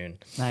back in June.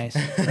 Nice.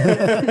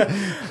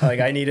 Like,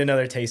 I need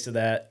another taste of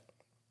that,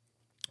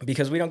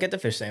 because we don't get to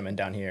fish salmon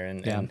down here.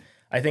 And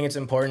I think it's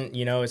important,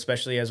 you know,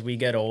 especially as we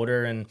get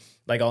older, and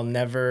like, I'll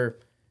never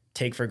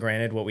take for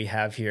granted what we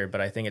have here,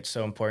 but I think it's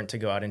so important to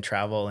go out and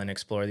travel and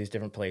explore these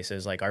different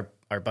places. Like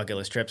our bucket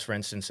list trips, for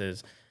instance,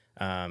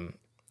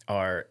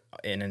 are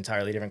in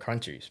entirely different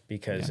countries,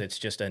 because it's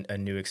just a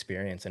new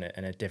experience and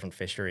a different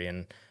fishery.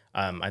 And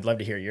I'd love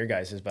to hear your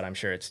guys's, but I'm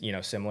sure it's, you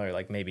know, similar,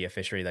 like maybe a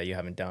fishery that you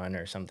haven't done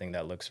or something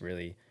that looks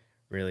really,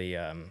 really,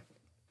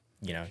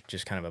 you know,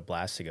 just kind of a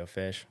blast to go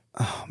fish.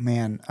 Oh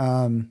man.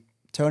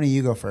 Tony,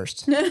 you go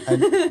first.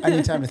 I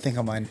need time to think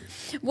on mine.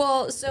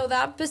 Well, so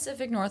that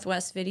Pacific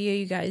Northwest video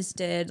you guys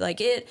did,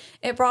 like it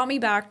brought me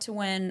back to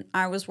when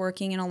I was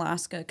working in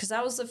Alaska, because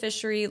that was the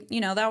fishery, you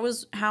know, that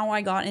was how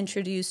I got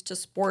introduced to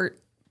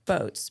sport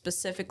boats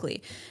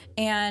specifically.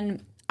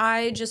 And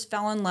I just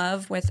fell in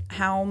love with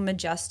how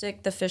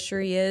majestic the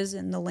fishery is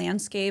and the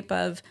landscape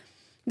of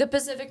the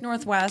Pacific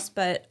Northwest,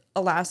 but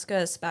Alaska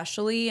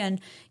especially. And,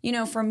 you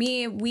know, for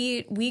me,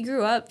 we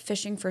grew up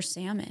fishing for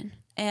salmon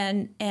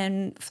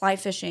and fly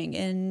fishing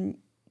and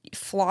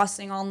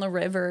flossing on the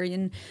river.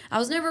 And I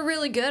was never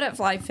really good at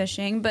fly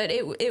fishing, but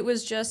it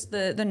was just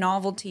the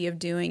novelty of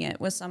doing it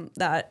was some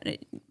that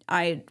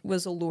I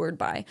was allured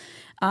by.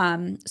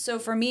 So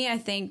for me, I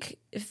think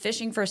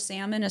fishing for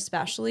salmon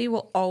especially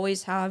will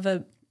always have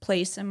a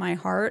place in my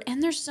heart.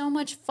 And there's so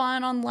much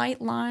fun on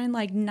light line,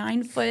 like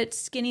 9-foot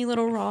skinny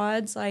little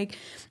rods. Like,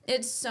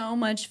 it's so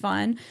much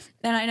fun.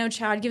 And I know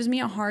Chad gives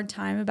me a hard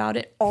time about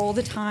it all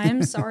the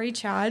time. Sorry,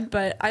 Chad,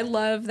 but I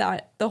love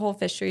that the whole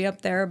fishery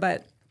up there.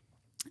 But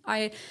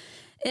and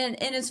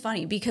it's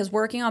funny because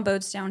working on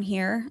boats down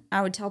here,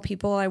 I would tell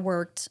people I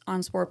worked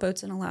on sport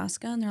boats in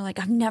Alaska, and they're like,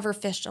 I've never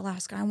fished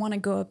Alaska. I want to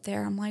go up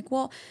there. I'm like,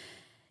 well,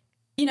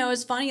 you know,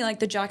 it's funny, like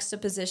the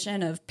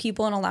juxtaposition of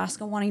people in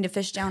Alaska wanting to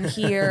fish down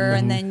here,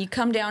 and then you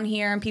come down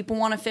here and people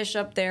want to fish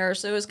up there.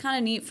 So it was kind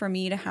of neat for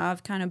me to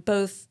have kind of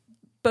both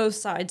both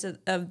sides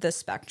of the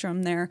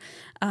spectrum there.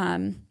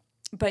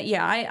 But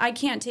yeah, I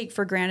can't take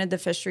for granted the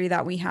fishery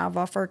that we have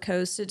off our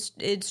coast.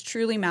 It's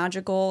truly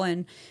magical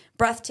and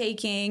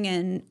breathtaking,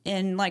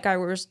 and like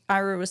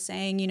Ira was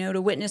saying, you know,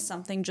 to witness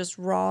something just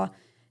raw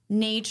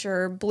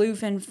nature,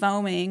 bluefin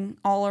foaming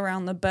all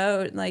around the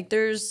boat, like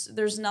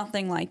there's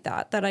nothing like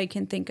that I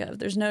can think of.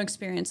 There's no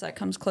experience that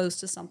comes close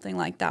to something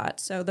like that.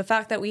 So the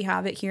fact that we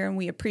have it here and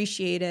we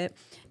appreciate it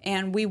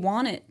and we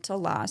want it to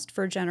last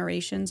for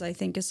generations, I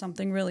think is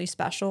something really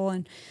special,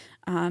 and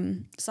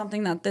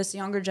something that this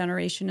younger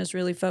generation is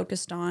really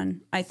focused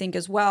on, I think,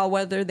 as well,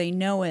 whether they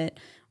know it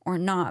or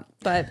not.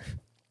 But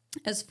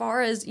as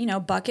far as, you know,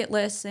 bucket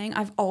list thing,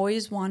 I've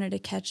always wanted to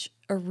catch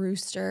a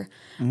rooster.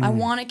 I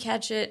want to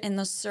catch it in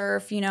the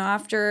surf, you know,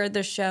 after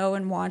the show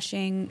and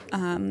watching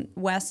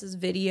Wes's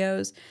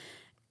videos.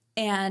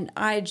 And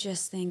I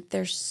just think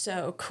they're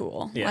so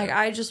cool. Yeah. Like,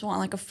 I just want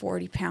like a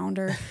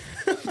 40-pounder.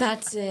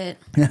 That's it.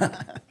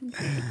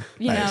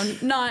 You know,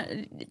 not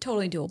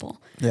totally doable.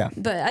 Yeah.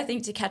 But I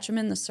think to catch them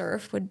in the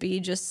surf would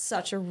be just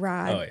such a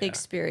rad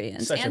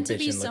experience. Such and a to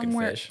be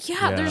somewhere, fish.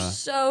 They're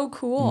so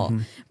cool.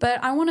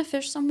 But I want to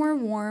fish somewhere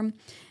warm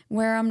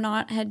where I'm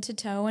not head to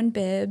toe in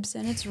bibs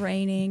and it's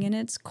raining and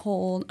it's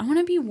cold. I want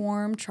to be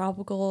warm,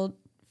 tropical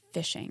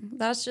fishing.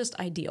 That's just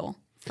ideal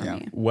for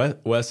me.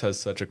 Wes has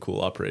such a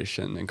cool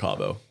operation in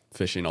Cabo,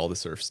 fishing all the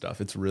surf stuff.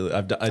 It's really,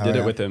 I did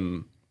it with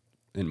him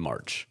in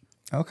March.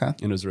 Okay.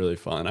 And it was really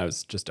fun. I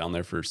was just down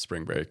there for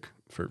spring break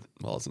it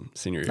was in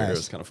senior year. Nice. It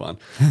was kind of fun.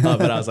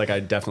 But I was like,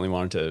 I definitely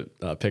wanted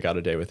to pick out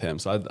a day with him.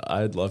 So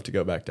I'd love to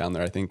go back down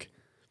there. I think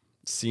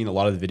seeing a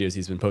lot of the videos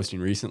he's been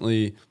posting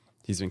recently,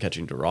 he's been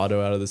catching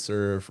Dorado out of the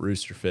surf,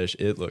 rooster fish.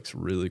 It looks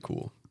really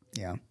cool.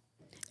 Yeah.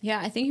 Yeah,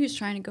 I think he was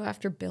trying to go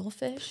after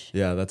billfish.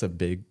 Yeah, that's a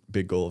big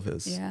goal of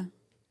his. Yeah.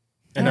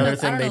 Another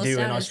thing they do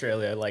in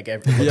Australia, like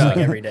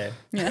every day.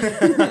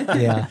 Yeah.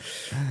 Yeah.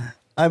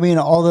 I mean,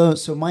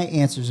 so my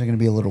answers are going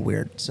to be a little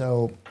weird.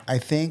 So I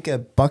think a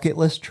bucket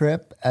list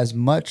trip, as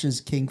much as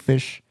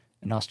kingfish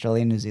in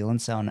Australia and New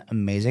Zealand sound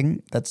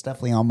amazing, that's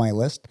definitely on my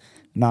list.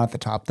 Not at the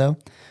top, though.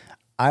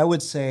 I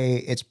would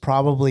say it's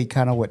probably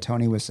kind of what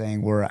Tony was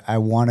saying, where I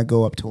want to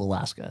go up to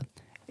Alaska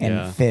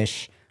and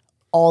fish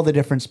all the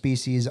different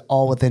species,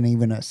 all within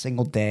even a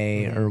single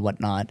day or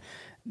whatnot.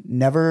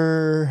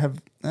 Never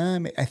have,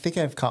 I think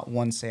I've caught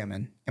one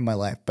salmon in my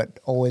life, but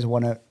always I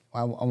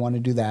want to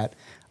do that.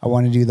 I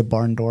want to do the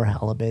barn door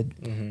halibut,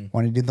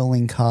 want to do the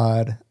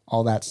lingcod,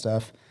 all that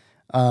stuff.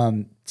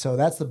 So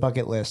that's the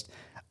bucket list.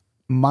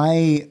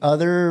 My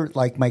other,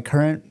 like my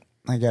current,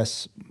 I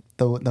guess,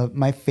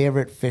 my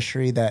favorite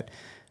fishery that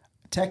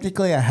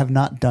technically I have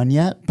not done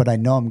yet, but I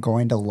know I'm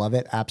going to love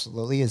it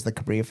absolutely, is the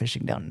cabrilla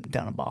fishing down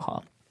in Baja.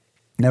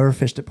 Never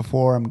fished it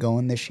before. I'm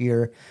going this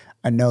year.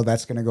 I know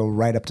that's going to go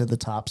right up to the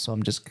top, so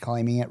I'm just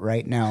claiming it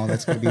right now.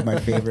 That's going to be my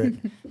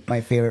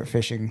favorite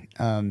fishing,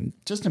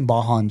 just in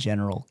Baja in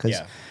general,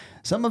 because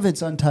some of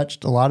it's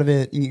untouched. A lot of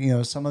it,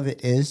 some of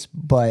it is.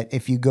 But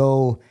if you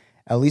go,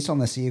 at least on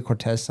the Sea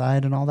Cortez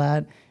side and all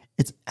that,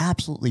 it's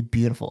absolutely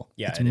beautiful.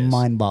 Yeah, it's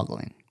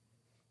mind-boggling.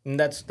 And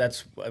that's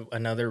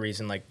another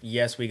reason. Like,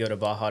 yes, we go to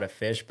Baja to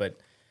fish, but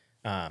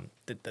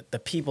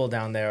the people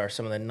down there are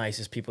some of the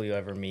nicest people you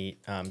ever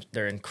meet.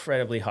 They're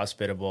incredibly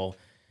hospitable.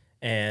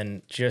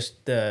 And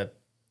just the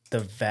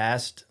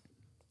vast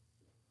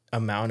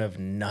amount of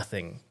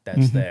nothing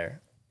that's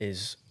there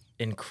is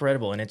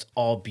incredible, and it's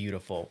all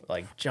beautiful.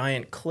 Like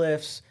giant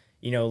cliffs,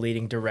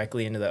 leading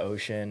directly into the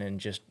ocean, and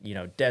just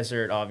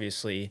desert,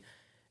 obviously.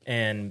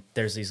 And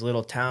there's these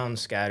little towns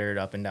scattered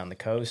up and down the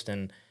coast,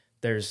 and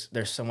there's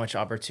so much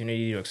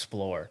opportunity to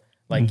explore.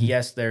 Like,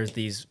 yes, there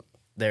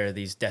are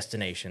these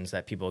destinations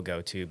that people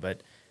go to,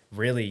 but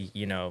really,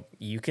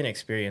 you can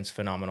experience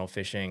phenomenal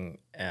fishing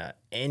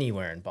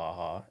anywhere in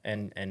Baja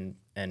and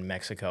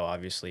Mexico,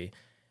 obviously.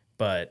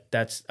 But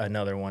that's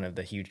another one of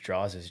the huge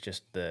draws, is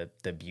just the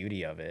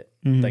beauty of it.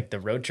 Like, the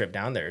road trip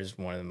down there is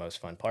one of the most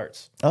fun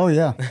parts. Oh,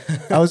 yeah.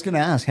 I was going to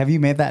ask, have you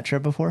made that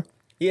trip before?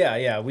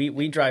 Yeah.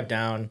 We drive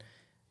down.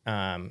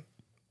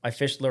 I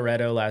fished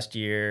Loreto last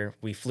year.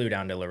 We flew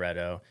down to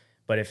Loreto.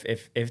 But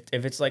if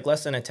it's like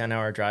less than a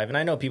 10-hour drive, and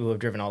I know people who have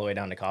driven all the way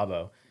down to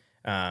Cabo,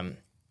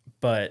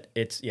 but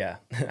it's,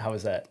 how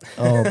was that?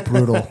 Oh,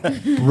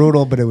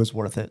 brutal, but it was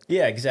worth it.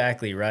 Yeah,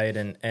 exactly, right.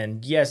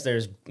 And yes,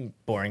 there's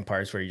boring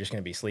parts where you're just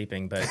going to be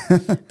sleeping, but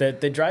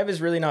the drive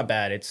is really not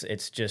bad.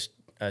 It's just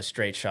a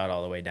straight shot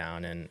all the way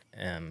down,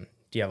 and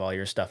do you have all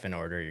your stuff in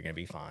order, you're going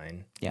to be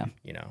fine. Yeah.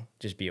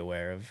 Just be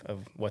aware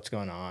of what's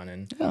going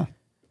on,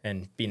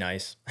 and be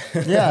nice.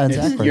 Yeah,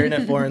 exactly. You're in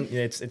a foreign,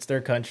 it's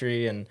their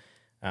country, and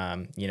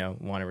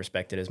want to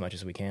respect it as much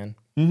as we can.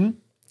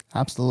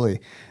 Absolutely.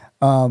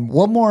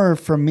 One more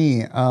from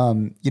me.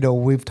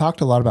 We've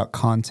talked a lot about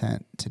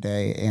content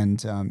today,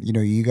 and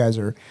you guys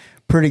are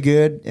pretty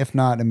good, if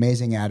not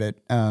amazing at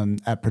it,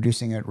 at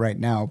producing it right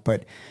now.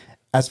 But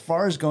as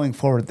far as going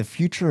forward, the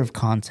future of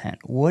content,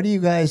 what do you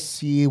guys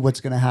see?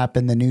 What's going to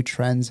happen? The new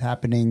trends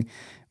happening?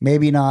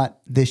 Maybe not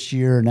this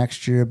year or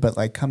next year, but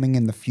like coming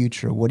in the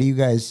future. What do you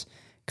guys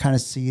kind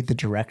of see the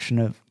direction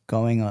of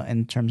going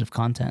in terms of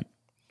content?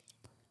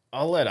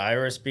 I'll let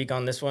Ira speak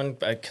on this one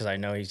because I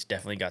know he's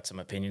definitely got some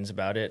opinions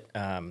about it.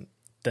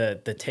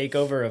 The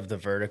takeover of the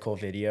vertical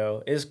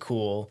video is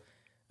cool,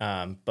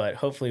 but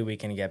hopefully we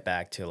can get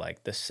back to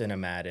like the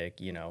cinematic,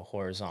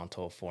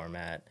 horizontal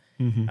format.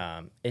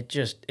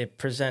 It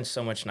presents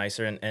so much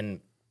nicer, and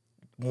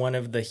one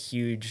of the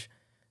huge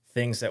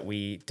things that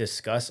we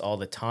discuss all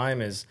the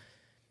time is,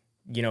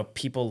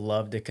 people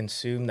love to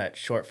consume that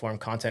short form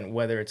content,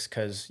 whether it's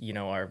because,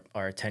 our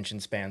attention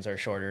spans are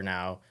shorter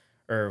now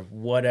or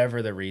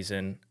whatever the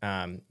reason.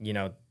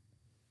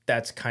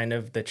 That's kind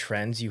of the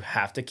trends you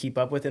have to keep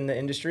up with in the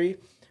industry.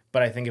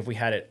 But I think if we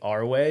had it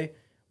our way,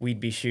 we'd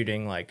be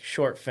shooting like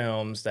short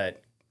films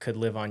that could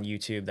live on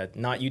YouTube, that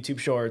not YouTube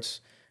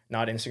shorts,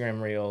 not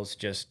Instagram reels,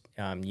 just,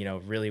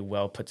 really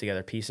well put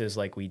together pieces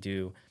like we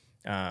do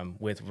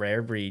with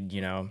Rare Breed,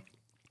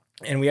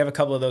 And we have a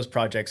couple of those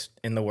projects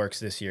in the works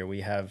this year.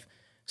 We have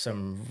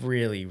some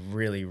really,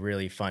 really,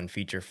 really fun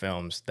feature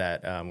films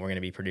that we're going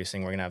to be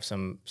producing. We're going to have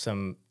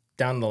some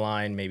down the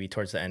line, maybe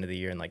towards the end of the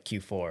year in like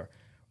Q4.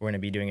 We're going to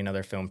be doing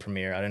another film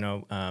premiere. I don't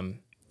know.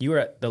 You were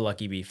at the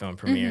Lucky Bee film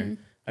premiere.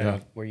 I don't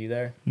know. Were you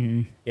there?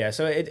 Yeah.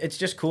 So it's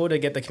just cool to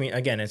get the community.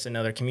 Again, it's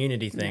another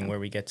community thing where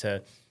we get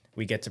to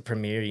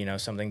premiere,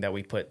 something that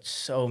we put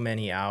so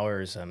many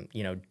hours,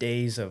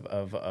 days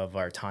of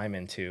our time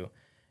into,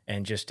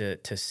 and just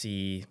to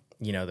see,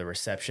 the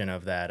reception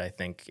of that, I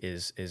think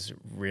is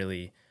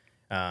really,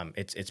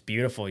 it's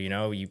beautiful.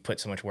 You put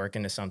so much work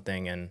into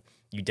something and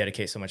you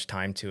dedicate so much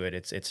time to it.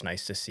 It's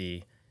nice to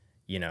see,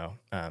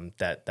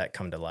 that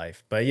come to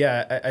life. But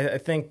yeah, I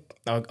think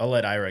I'll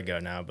let Ira go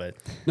now. But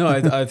no,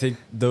 I think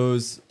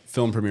those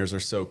film premieres are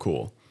so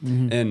cool,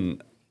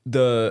 and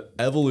the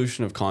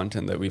evolution of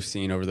content that we've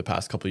seen over the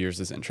past couple of years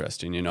is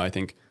interesting. I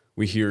think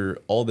we hear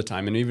all the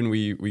time, and even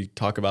we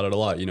talk about it a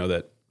lot.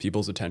 That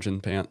people's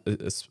attention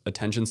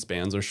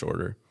spans are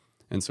shorter,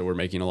 and so we're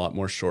making a lot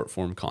more short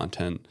form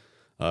content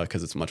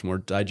because it's much more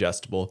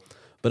digestible.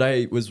 But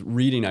I was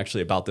reading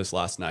actually about this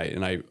last night,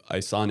 and I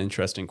saw an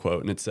interesting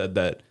quote, and it said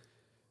that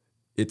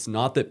it's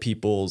not that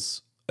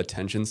people's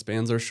attention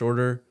spans are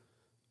shorter,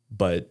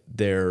 but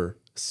their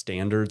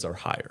standards are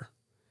higher.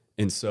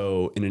 And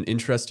so in an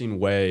interesting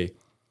way,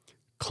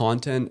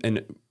 content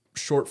and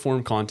short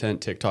form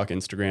content, TikTok,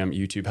 Instagram,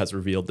 YouTube has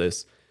revealed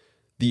this.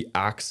 The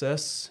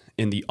access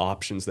and the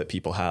options that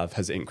people have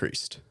has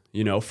increased.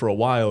 For a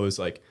while, it was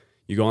like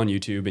you go on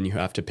YouTube and you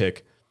have to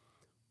pick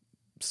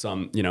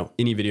some,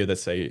 any video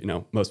that's say,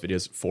 most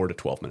videos 4 to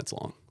 12 minutes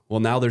long. Well,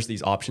 now there's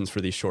these options for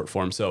these short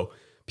forms. So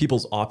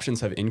people's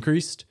options have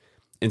increased.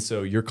 And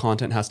so your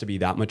content has to be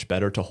that much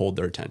better to hold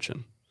their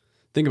attention.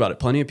 Think about it.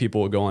 Plenty of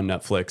people will go on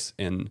Netflix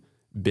and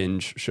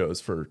binge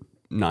shows for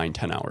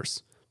 9-10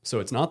 hours. So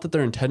it's not that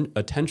their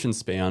attention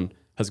span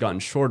has gotten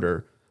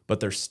shorter,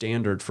 but their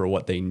standard for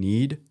what they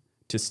need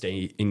to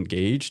stay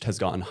engaged has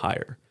gotten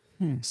higher.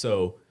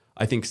 So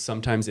I think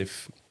sometimes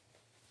if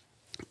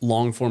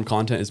long form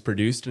content is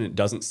produced and it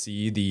doesn't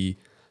see the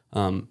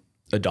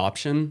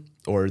adoption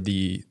or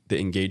the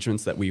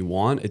engagements that we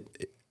want,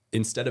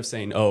 instead of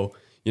saying,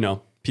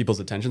 people's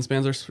attention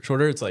spans are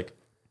shorter, it's like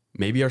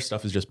maybe our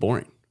stuff is just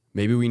boring.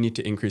 Maybe we need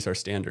to increase our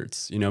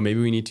standards. Maybe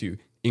we need to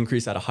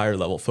increase at a higher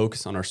level,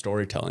 focus on our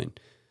storytelling,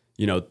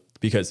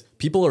 because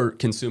people are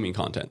consuming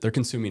content. They're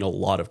consuming a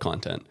lot of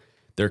content.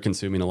 They're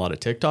consuming a lot of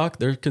TikTok.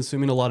 They're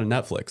consuming a lot of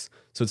Netflix.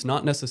 So it's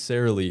not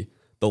necessarily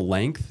the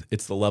length,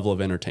 it's the level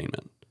of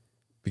entertainment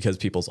because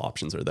people's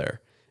options are there.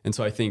 And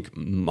so I think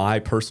my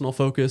personal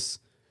focus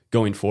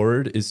going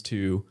forward is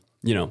to,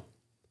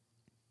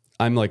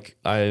 I'm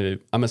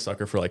a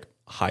sucker for like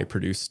high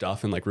produced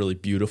stuff and like really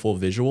beautiful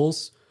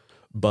visuals.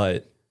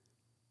 But,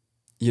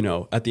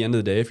 at the end of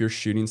the day, if you're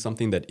shooting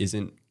something that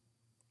isn't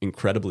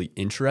incredibly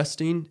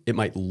interesting, it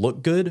might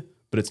look good,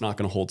 but it's not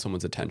going to hold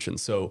someone's attention.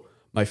 So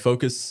my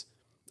focus,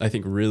 I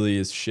think, really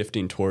is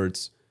shifting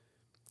towards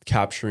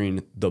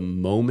capturing the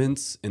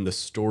moments and the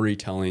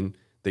storytelling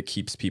that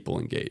keeps people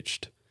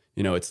engaged.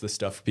 It's the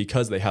stuff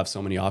because they have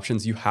so many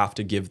options, you have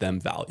to give them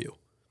value,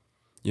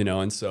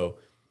 and so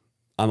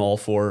I'm all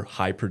for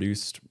high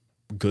produced,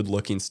 good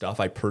looking stuff.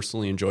 I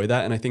personally enjoy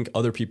that. And I think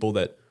other people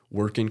that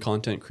work in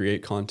content,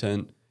 create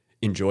content,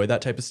 enjoy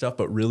that type of stuff.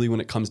 But really,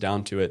 when it comes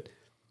down to it,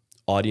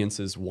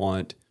 audiences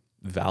want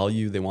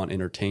value, they want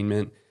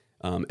entertainment,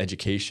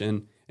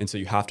 education. And so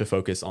you have to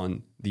focus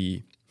on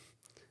the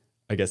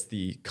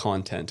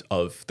content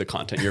of the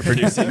content you're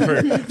producing,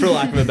 for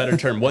lack of a better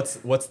term. What's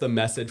the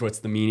message? What's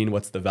the meaning?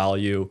 What's the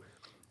value?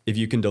 If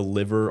you can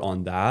deliver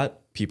on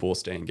that, people will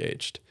stay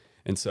engaged.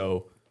 And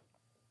so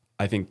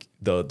I think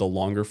the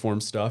longer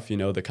form stuff,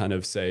 the kind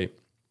of say,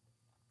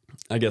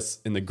 I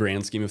guess in the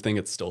grand scheme of things,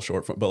 it's still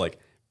short form, but like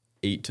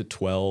 8 to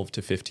 12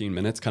 to 15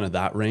 minutes, kind of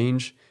that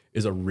range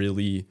is a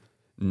really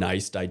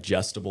nice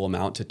digestible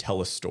amount to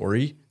tell a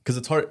story. Because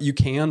it's hard, you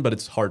can, but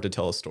it's hard to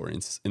tell a story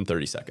in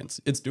 30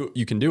 seconds.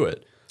 You can do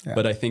it. Yeah.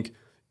 But I think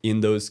in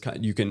those,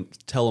 you can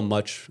tell a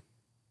much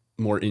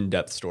more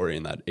in-depth story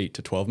in that 8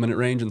 to 12 minute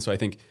range. And so I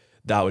think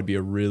that would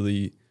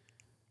be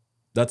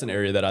that's an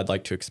area that I'd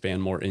like to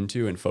expand more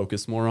into and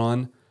focus more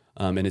on.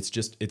 And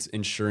it's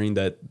ensuring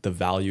that the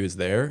value is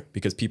there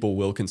because people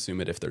will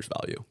consume it if there's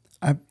value.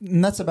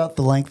 And that's about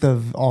the length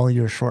of all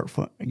your short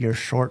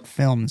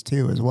films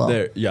too, as well.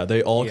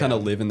 They all kind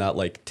of live in that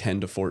like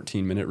 10 to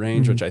 14 minute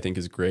range, which I think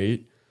is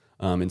great.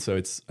 And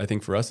so I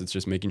think for us, it's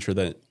just making sure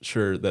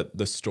that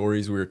the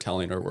stories we're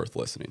telling are worth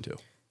listening to.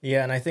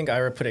 Yeah, and I think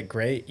Ira put it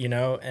great,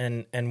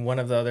 and one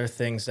of the other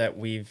things that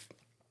we've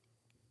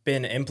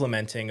been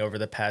implementing over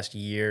the past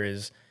year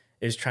is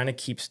trying to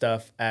keep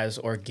stuff as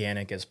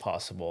organic as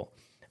possible.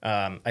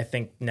 I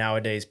think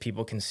nowadays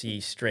people can see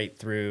straight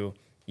through,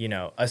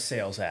 a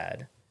sales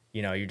ad.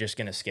 You're just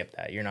going to skip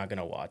that. You're not going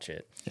to watch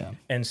it. Yeah.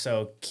 And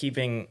so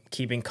keeping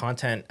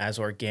content as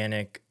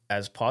organic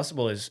as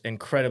possible is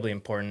incredibly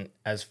important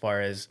as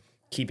far as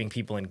keeping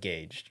people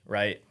engaged,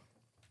 right?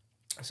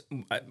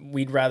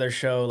 We'd rather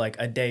show like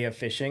a day of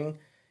fishing,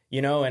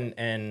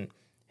 and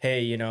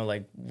hey,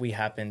 like we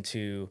happen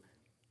to,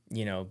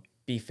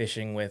 be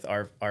fishing with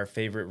our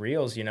favorite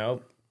reels,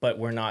 but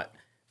we're not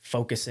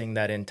focusing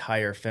that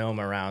entire film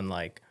around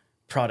like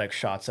product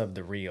shots of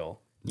the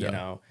reel.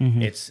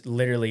 It's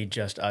literally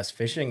just us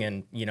fishing,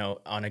 and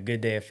on a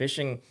good day of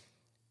fishing,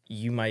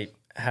 you might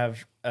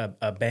have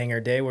a banger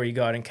day where you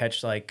go out and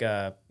catch like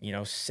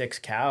 6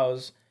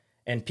 cows,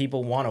 and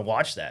people want to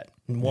watch that.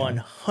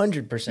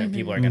 100%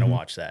 people are going to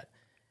watch that,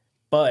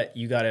 but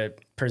you got to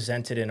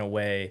present it in a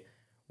way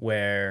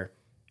where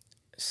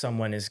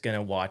someone is going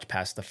to watch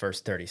past the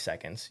first 30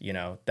 seconds,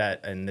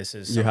 and this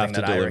is something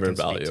that Ira can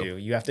speak to.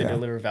 You have to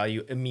deliver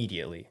value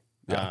immediately.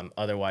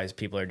 Otherwise,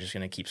 people are just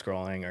going to keep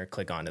scrolling or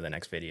click on to the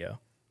next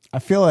video. I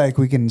feel like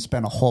we can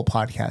spend a whole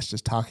podcast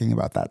just talking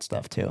about that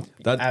stuff too.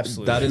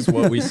 Absolutely. That is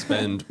what we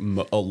spend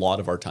a lot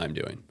of our time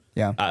doing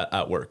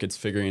at work. It's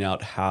figuring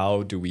out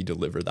how do we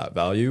deliver that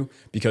value,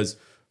 because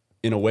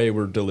in a way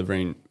we're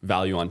delivering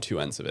value on two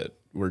ends of it.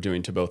 We're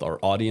doing to both our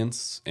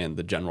audience and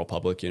the general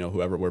public,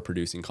 whoever we're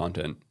producing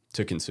content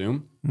to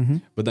consume,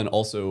 but then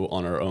also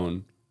on our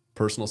own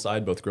personal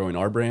side, both growing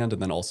our brand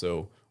and then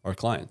also our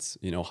clients,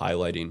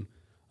 highlighting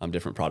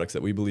different products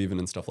that we believe in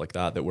and stuff like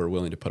that we're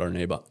willing to put our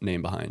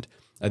name behind.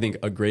 I think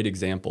a great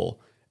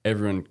example,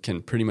 everyone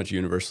can pretty much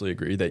universally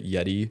agree that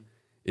Yeti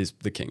is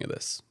the king of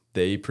this.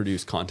 They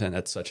produce content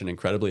at such an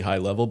incredibly high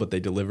level, but they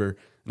deliver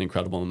an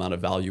incredible amount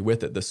of value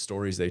with it. The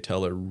stories they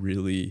tell are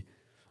really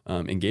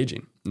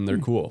engaging and they're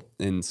cool.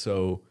 And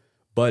so,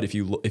 but if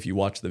you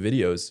watch the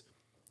videos,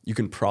 you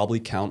can probably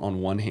count on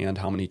one hand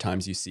how many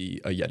times you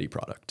see a Yeti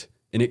product.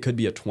 And it could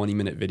be a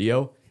 20-minute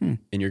video and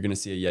you're going to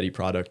see a Yeti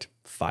product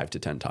 5 to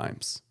 10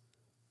 times.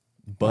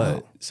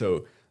 But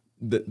so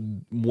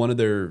one of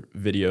their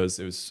videos,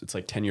 it's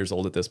like 10 years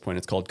old at this point.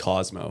 It's called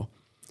Cosmo,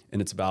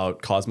 and it's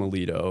about Cosmo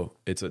Lido.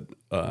 It's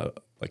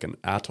like an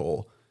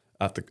atoll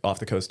off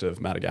the coast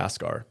of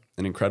Madagascar.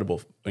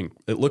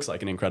 It looks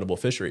like an incredible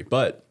fishery,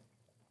 but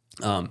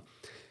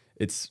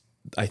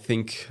I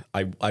think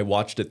I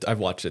watched it. I've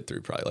watched it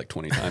through probably like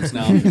 20 times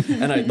now.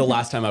 And the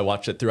last time I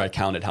watched it through, I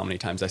counted how many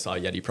times I saw a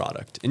Yeti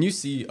product. And you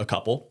see a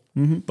couple,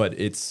 but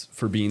it's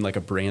for being like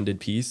a branded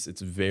piece.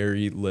 It's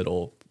very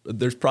little.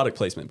 There's product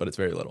placement, but it's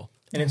very little.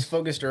 And it's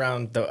focused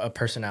around a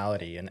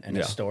personality and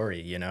a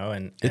story,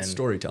 and it's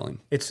storytelling.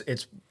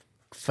 It's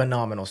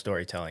phenomenal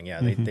storytelling.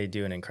 Yeah, they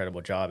do an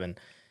incredible job.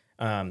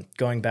 And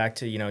going back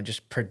to,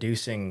 just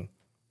producing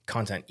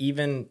content,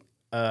 even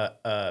a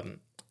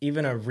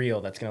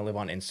reel that's going to live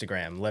on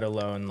Instagram, let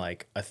alone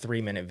like a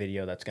 3-minute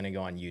video that's going to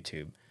go on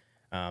YouTube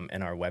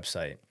and our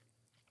website.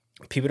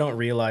 People don't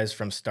realize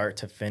from start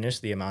to finish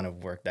the amount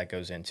of work that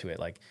goes into it.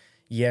 Like,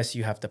 yes,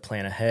 you have to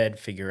plan ahead,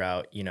 figure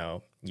out,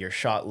 your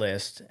shot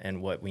list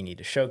and what we need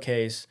to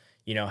showcase,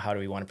 how do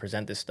we want to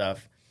present this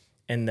stuff?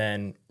 And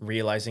then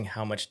realizing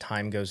how much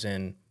time goes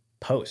in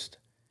post.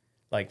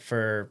 Like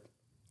for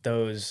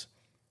those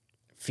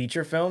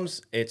feature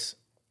films, it's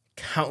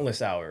countless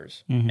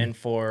hours, and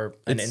for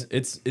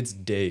it's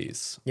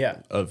days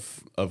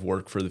of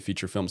work for the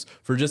feature films.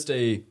 For just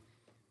a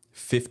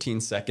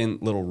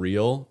 15-second little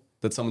reel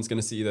that someone's going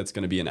to see that's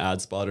going to be an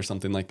ad spot or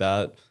something like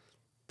that,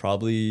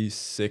 probably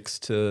 6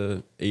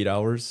 to 8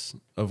 hours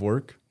of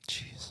work.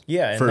 Jeez.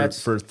 Yeah, and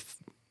for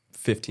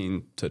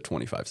 15 to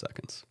 25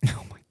 seconds.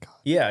 Oh my god.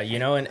 Yeah,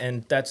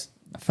 and that's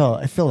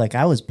I feel like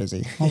I was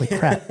busy. Holy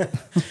crap.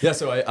 Yeah,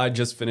 so I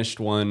just finished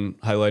one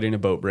highlighting a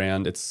boat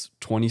brand. It's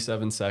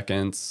 27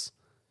 seconds,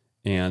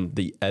 and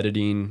the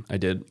editing I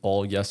did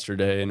all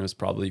yesterday, and it was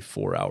probably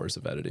 4 hours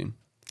of editing.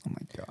 Oh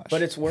my gosh.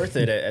 But it's worth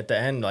it at the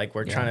end. Like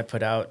we're trying to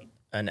put out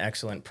an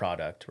excellent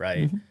product,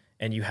 right?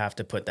 And you have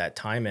to put that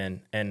time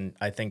in. And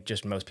I think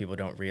just most people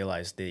don't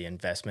realize the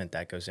investment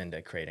that goes into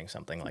creating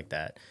something like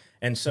that.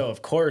 And so,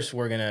 of course,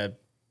 we're going to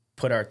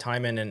put our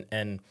time in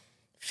and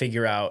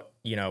figure out,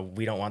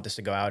 we don't want this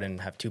to go out and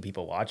have 2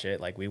 people watch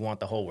it. Like we want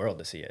the whole world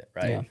to see it,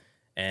 right? Yeah.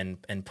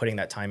 And putting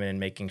that time in and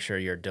making sure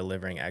you're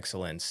delivering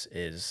excellence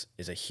is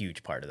a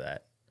huge part of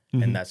that.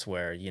 And that's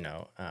where,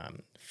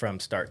 from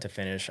start to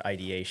finish,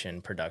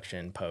 ideation,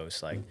 production,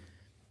 post, like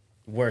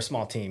we're a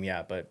small team,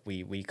 but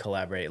we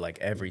collaborate like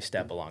every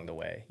step along the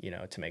way,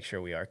 to make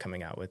sure we are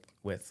coming out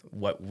with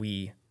what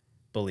we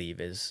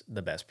believe is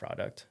the best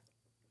product.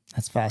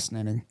 That's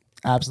fascinating.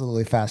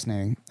 Absolutely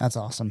fascinating. That's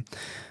awesome.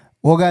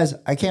 Well, guys,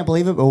 I can't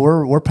believe it, but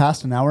we're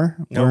past an hour.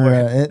 No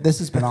way. This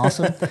has been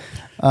awesome.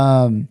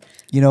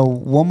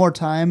 One more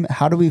time,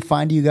 how do we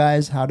find you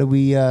guys? How do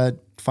we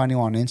find you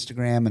on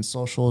Instagram and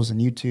socials and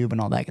YouTube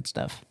and all that good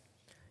stuff?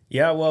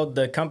 Yeah, well,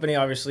 the company,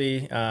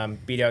 obviously,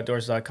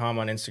 BDOutdoors.com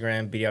on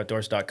Instagram,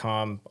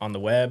 BDOutdoors.com on the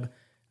web.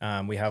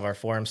 We have our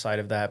forum side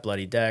of that,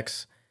 Bloody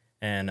Decks.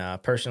 And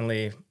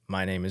personally,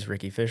 my name is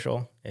Ricky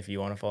Fischel. If you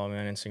want to follow me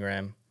on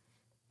Instagram.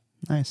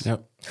 Nice.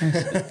 Yep.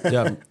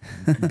 Yeah.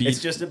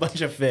 It's just a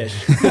bunch of fish.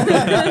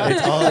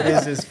 It's all it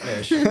is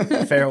fish.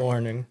 Fair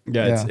warning.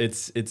 Yeah,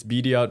 it's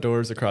BD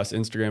Outdoors across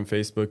Instagram,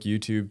 Facebook,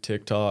 YouTube,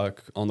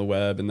 TikTok, on the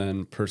web, and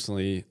then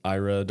personally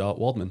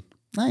ira.waldman.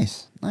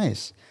 Nice.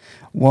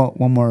 Well,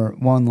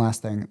 one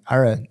last thing.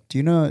 Ira, do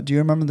you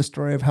remember the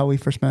story of how we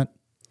first met?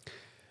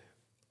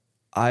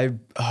 I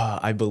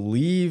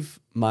believe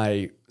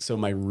my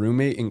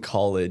roommate in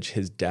college,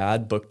 his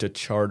dad booked a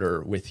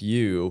charter with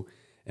you,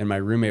 and my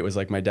roommate was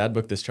like, my dad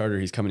booked this charter,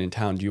 he's coming in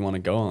town, do you want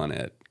to go on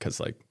it? Because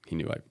like he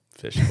knew I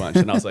fished a bunch,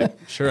 and I was like,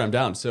 sure, I'm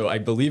down. So I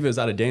believe it was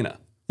out of Dana.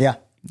 Yeah.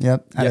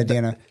 Yep. Out of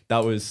Dana.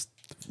 That was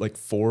like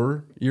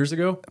 4 years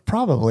ago.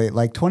 Probably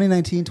like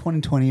 2019,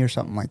 2020 or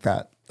something like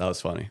that. That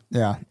was funny.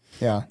 Yeah.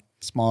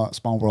 Small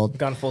world. We've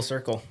gone full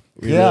circle.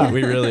 We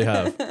really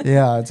have.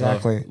 Yeah,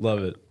 exactly.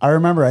 Love it. I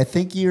remember, I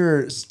think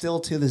you're still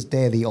to this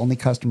day the only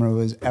customer who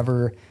has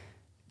ever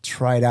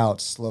tried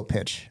out slow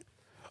pitch.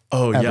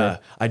 Oh ever. yeah.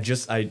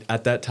 I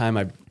at that time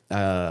I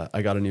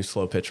got a new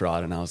slow pitch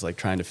rod, and I was like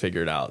trying to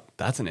figure it out.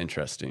 That's an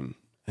interesting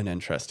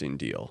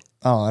deal.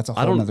 Oh, that's a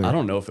whole nother. I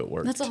don't know if it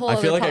worked. That's a whole I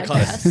feel other like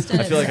podcast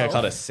I feel like I itself.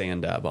 caught a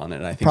sand dab on it.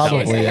 And I think Probably,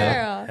 that was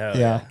yeah. Hell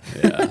Yeah.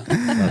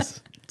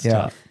 It's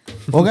tough.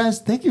 Well, guys,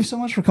 thank you so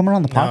much for coming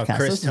on the No, podcast.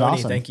 Chris, This is Tony,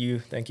 awesome.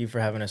 thank you for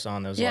having us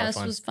on. That was a lot Yeah, of this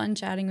fun. was fun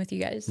chatting with you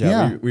guys. Yeah.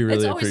 Yeah, we really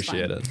It's always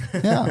appreciate fun.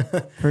 it. Yeah,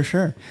 for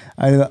sure.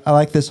 I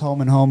like this home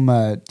and home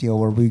deal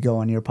where we go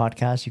on your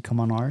podcast, you come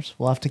on ours.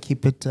 We'll have to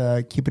keep it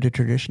a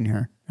tradition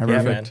here. Yeah,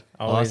 Every- man.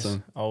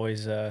 Awesome.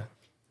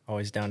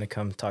 Always down to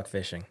come talk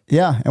fishing.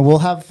 Yeah, and we'll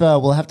have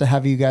to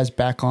have you guys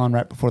back on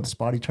right before the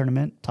Spotty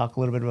tournament. Talk a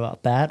little bit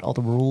about that, all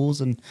the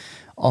rules and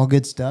all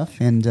good stuff.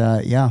 And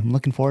I'm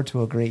looking forward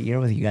to a great year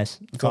with you guys.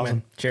 It's Cool, awesome.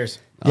 man. Cheers.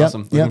 Yep,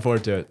 Awesome. yep. Looking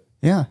forward to it.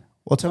 Yeah.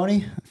 Well,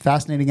 Tony,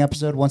 fascinating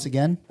episode once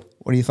again.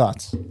 What are your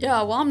thoughts?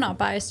 Yeah, well, I'm not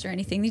biased or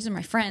anything. These are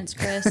my friends,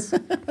 Chris.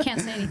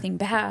 Can't say anything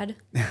bad.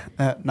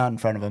 Not in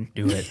front of him.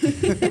 Do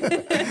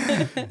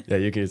it. Yeah,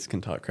 you guys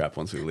can talk crap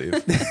once we leave.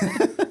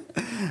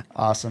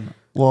 Awesome.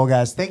 Well,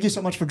 guys, thank you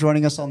so much for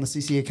joining us on the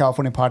CCA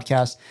California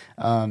podcast.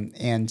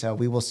 And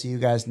we will see you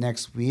guys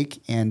next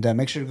week. And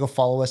make sure to go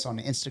follow us on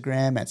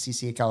Instagram at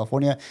CCA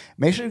California.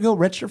 Make sure to go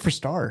register for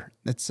Star.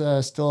 It's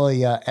still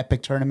a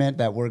epic tournament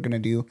that we're going to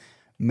do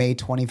May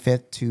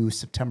 25th to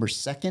September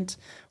 2nd.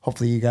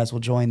 Hopefully you guys will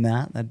join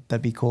that.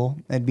 That'd be cool.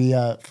 It'd be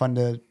fun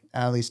to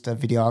at least a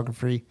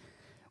videography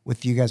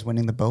with you guys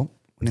winning the boat,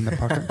 winning the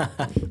Parker.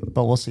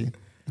 But we'll see.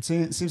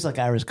 It seems like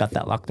Ira's got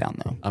that lockdown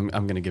though. I'm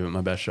going to give it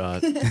my best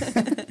shot.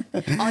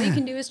 All you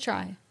can do is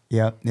try.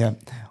 Yep.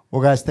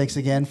 Well, guys, thanks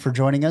again for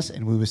joining us,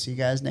 and we will see you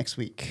guys next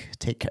week.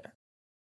 Take care.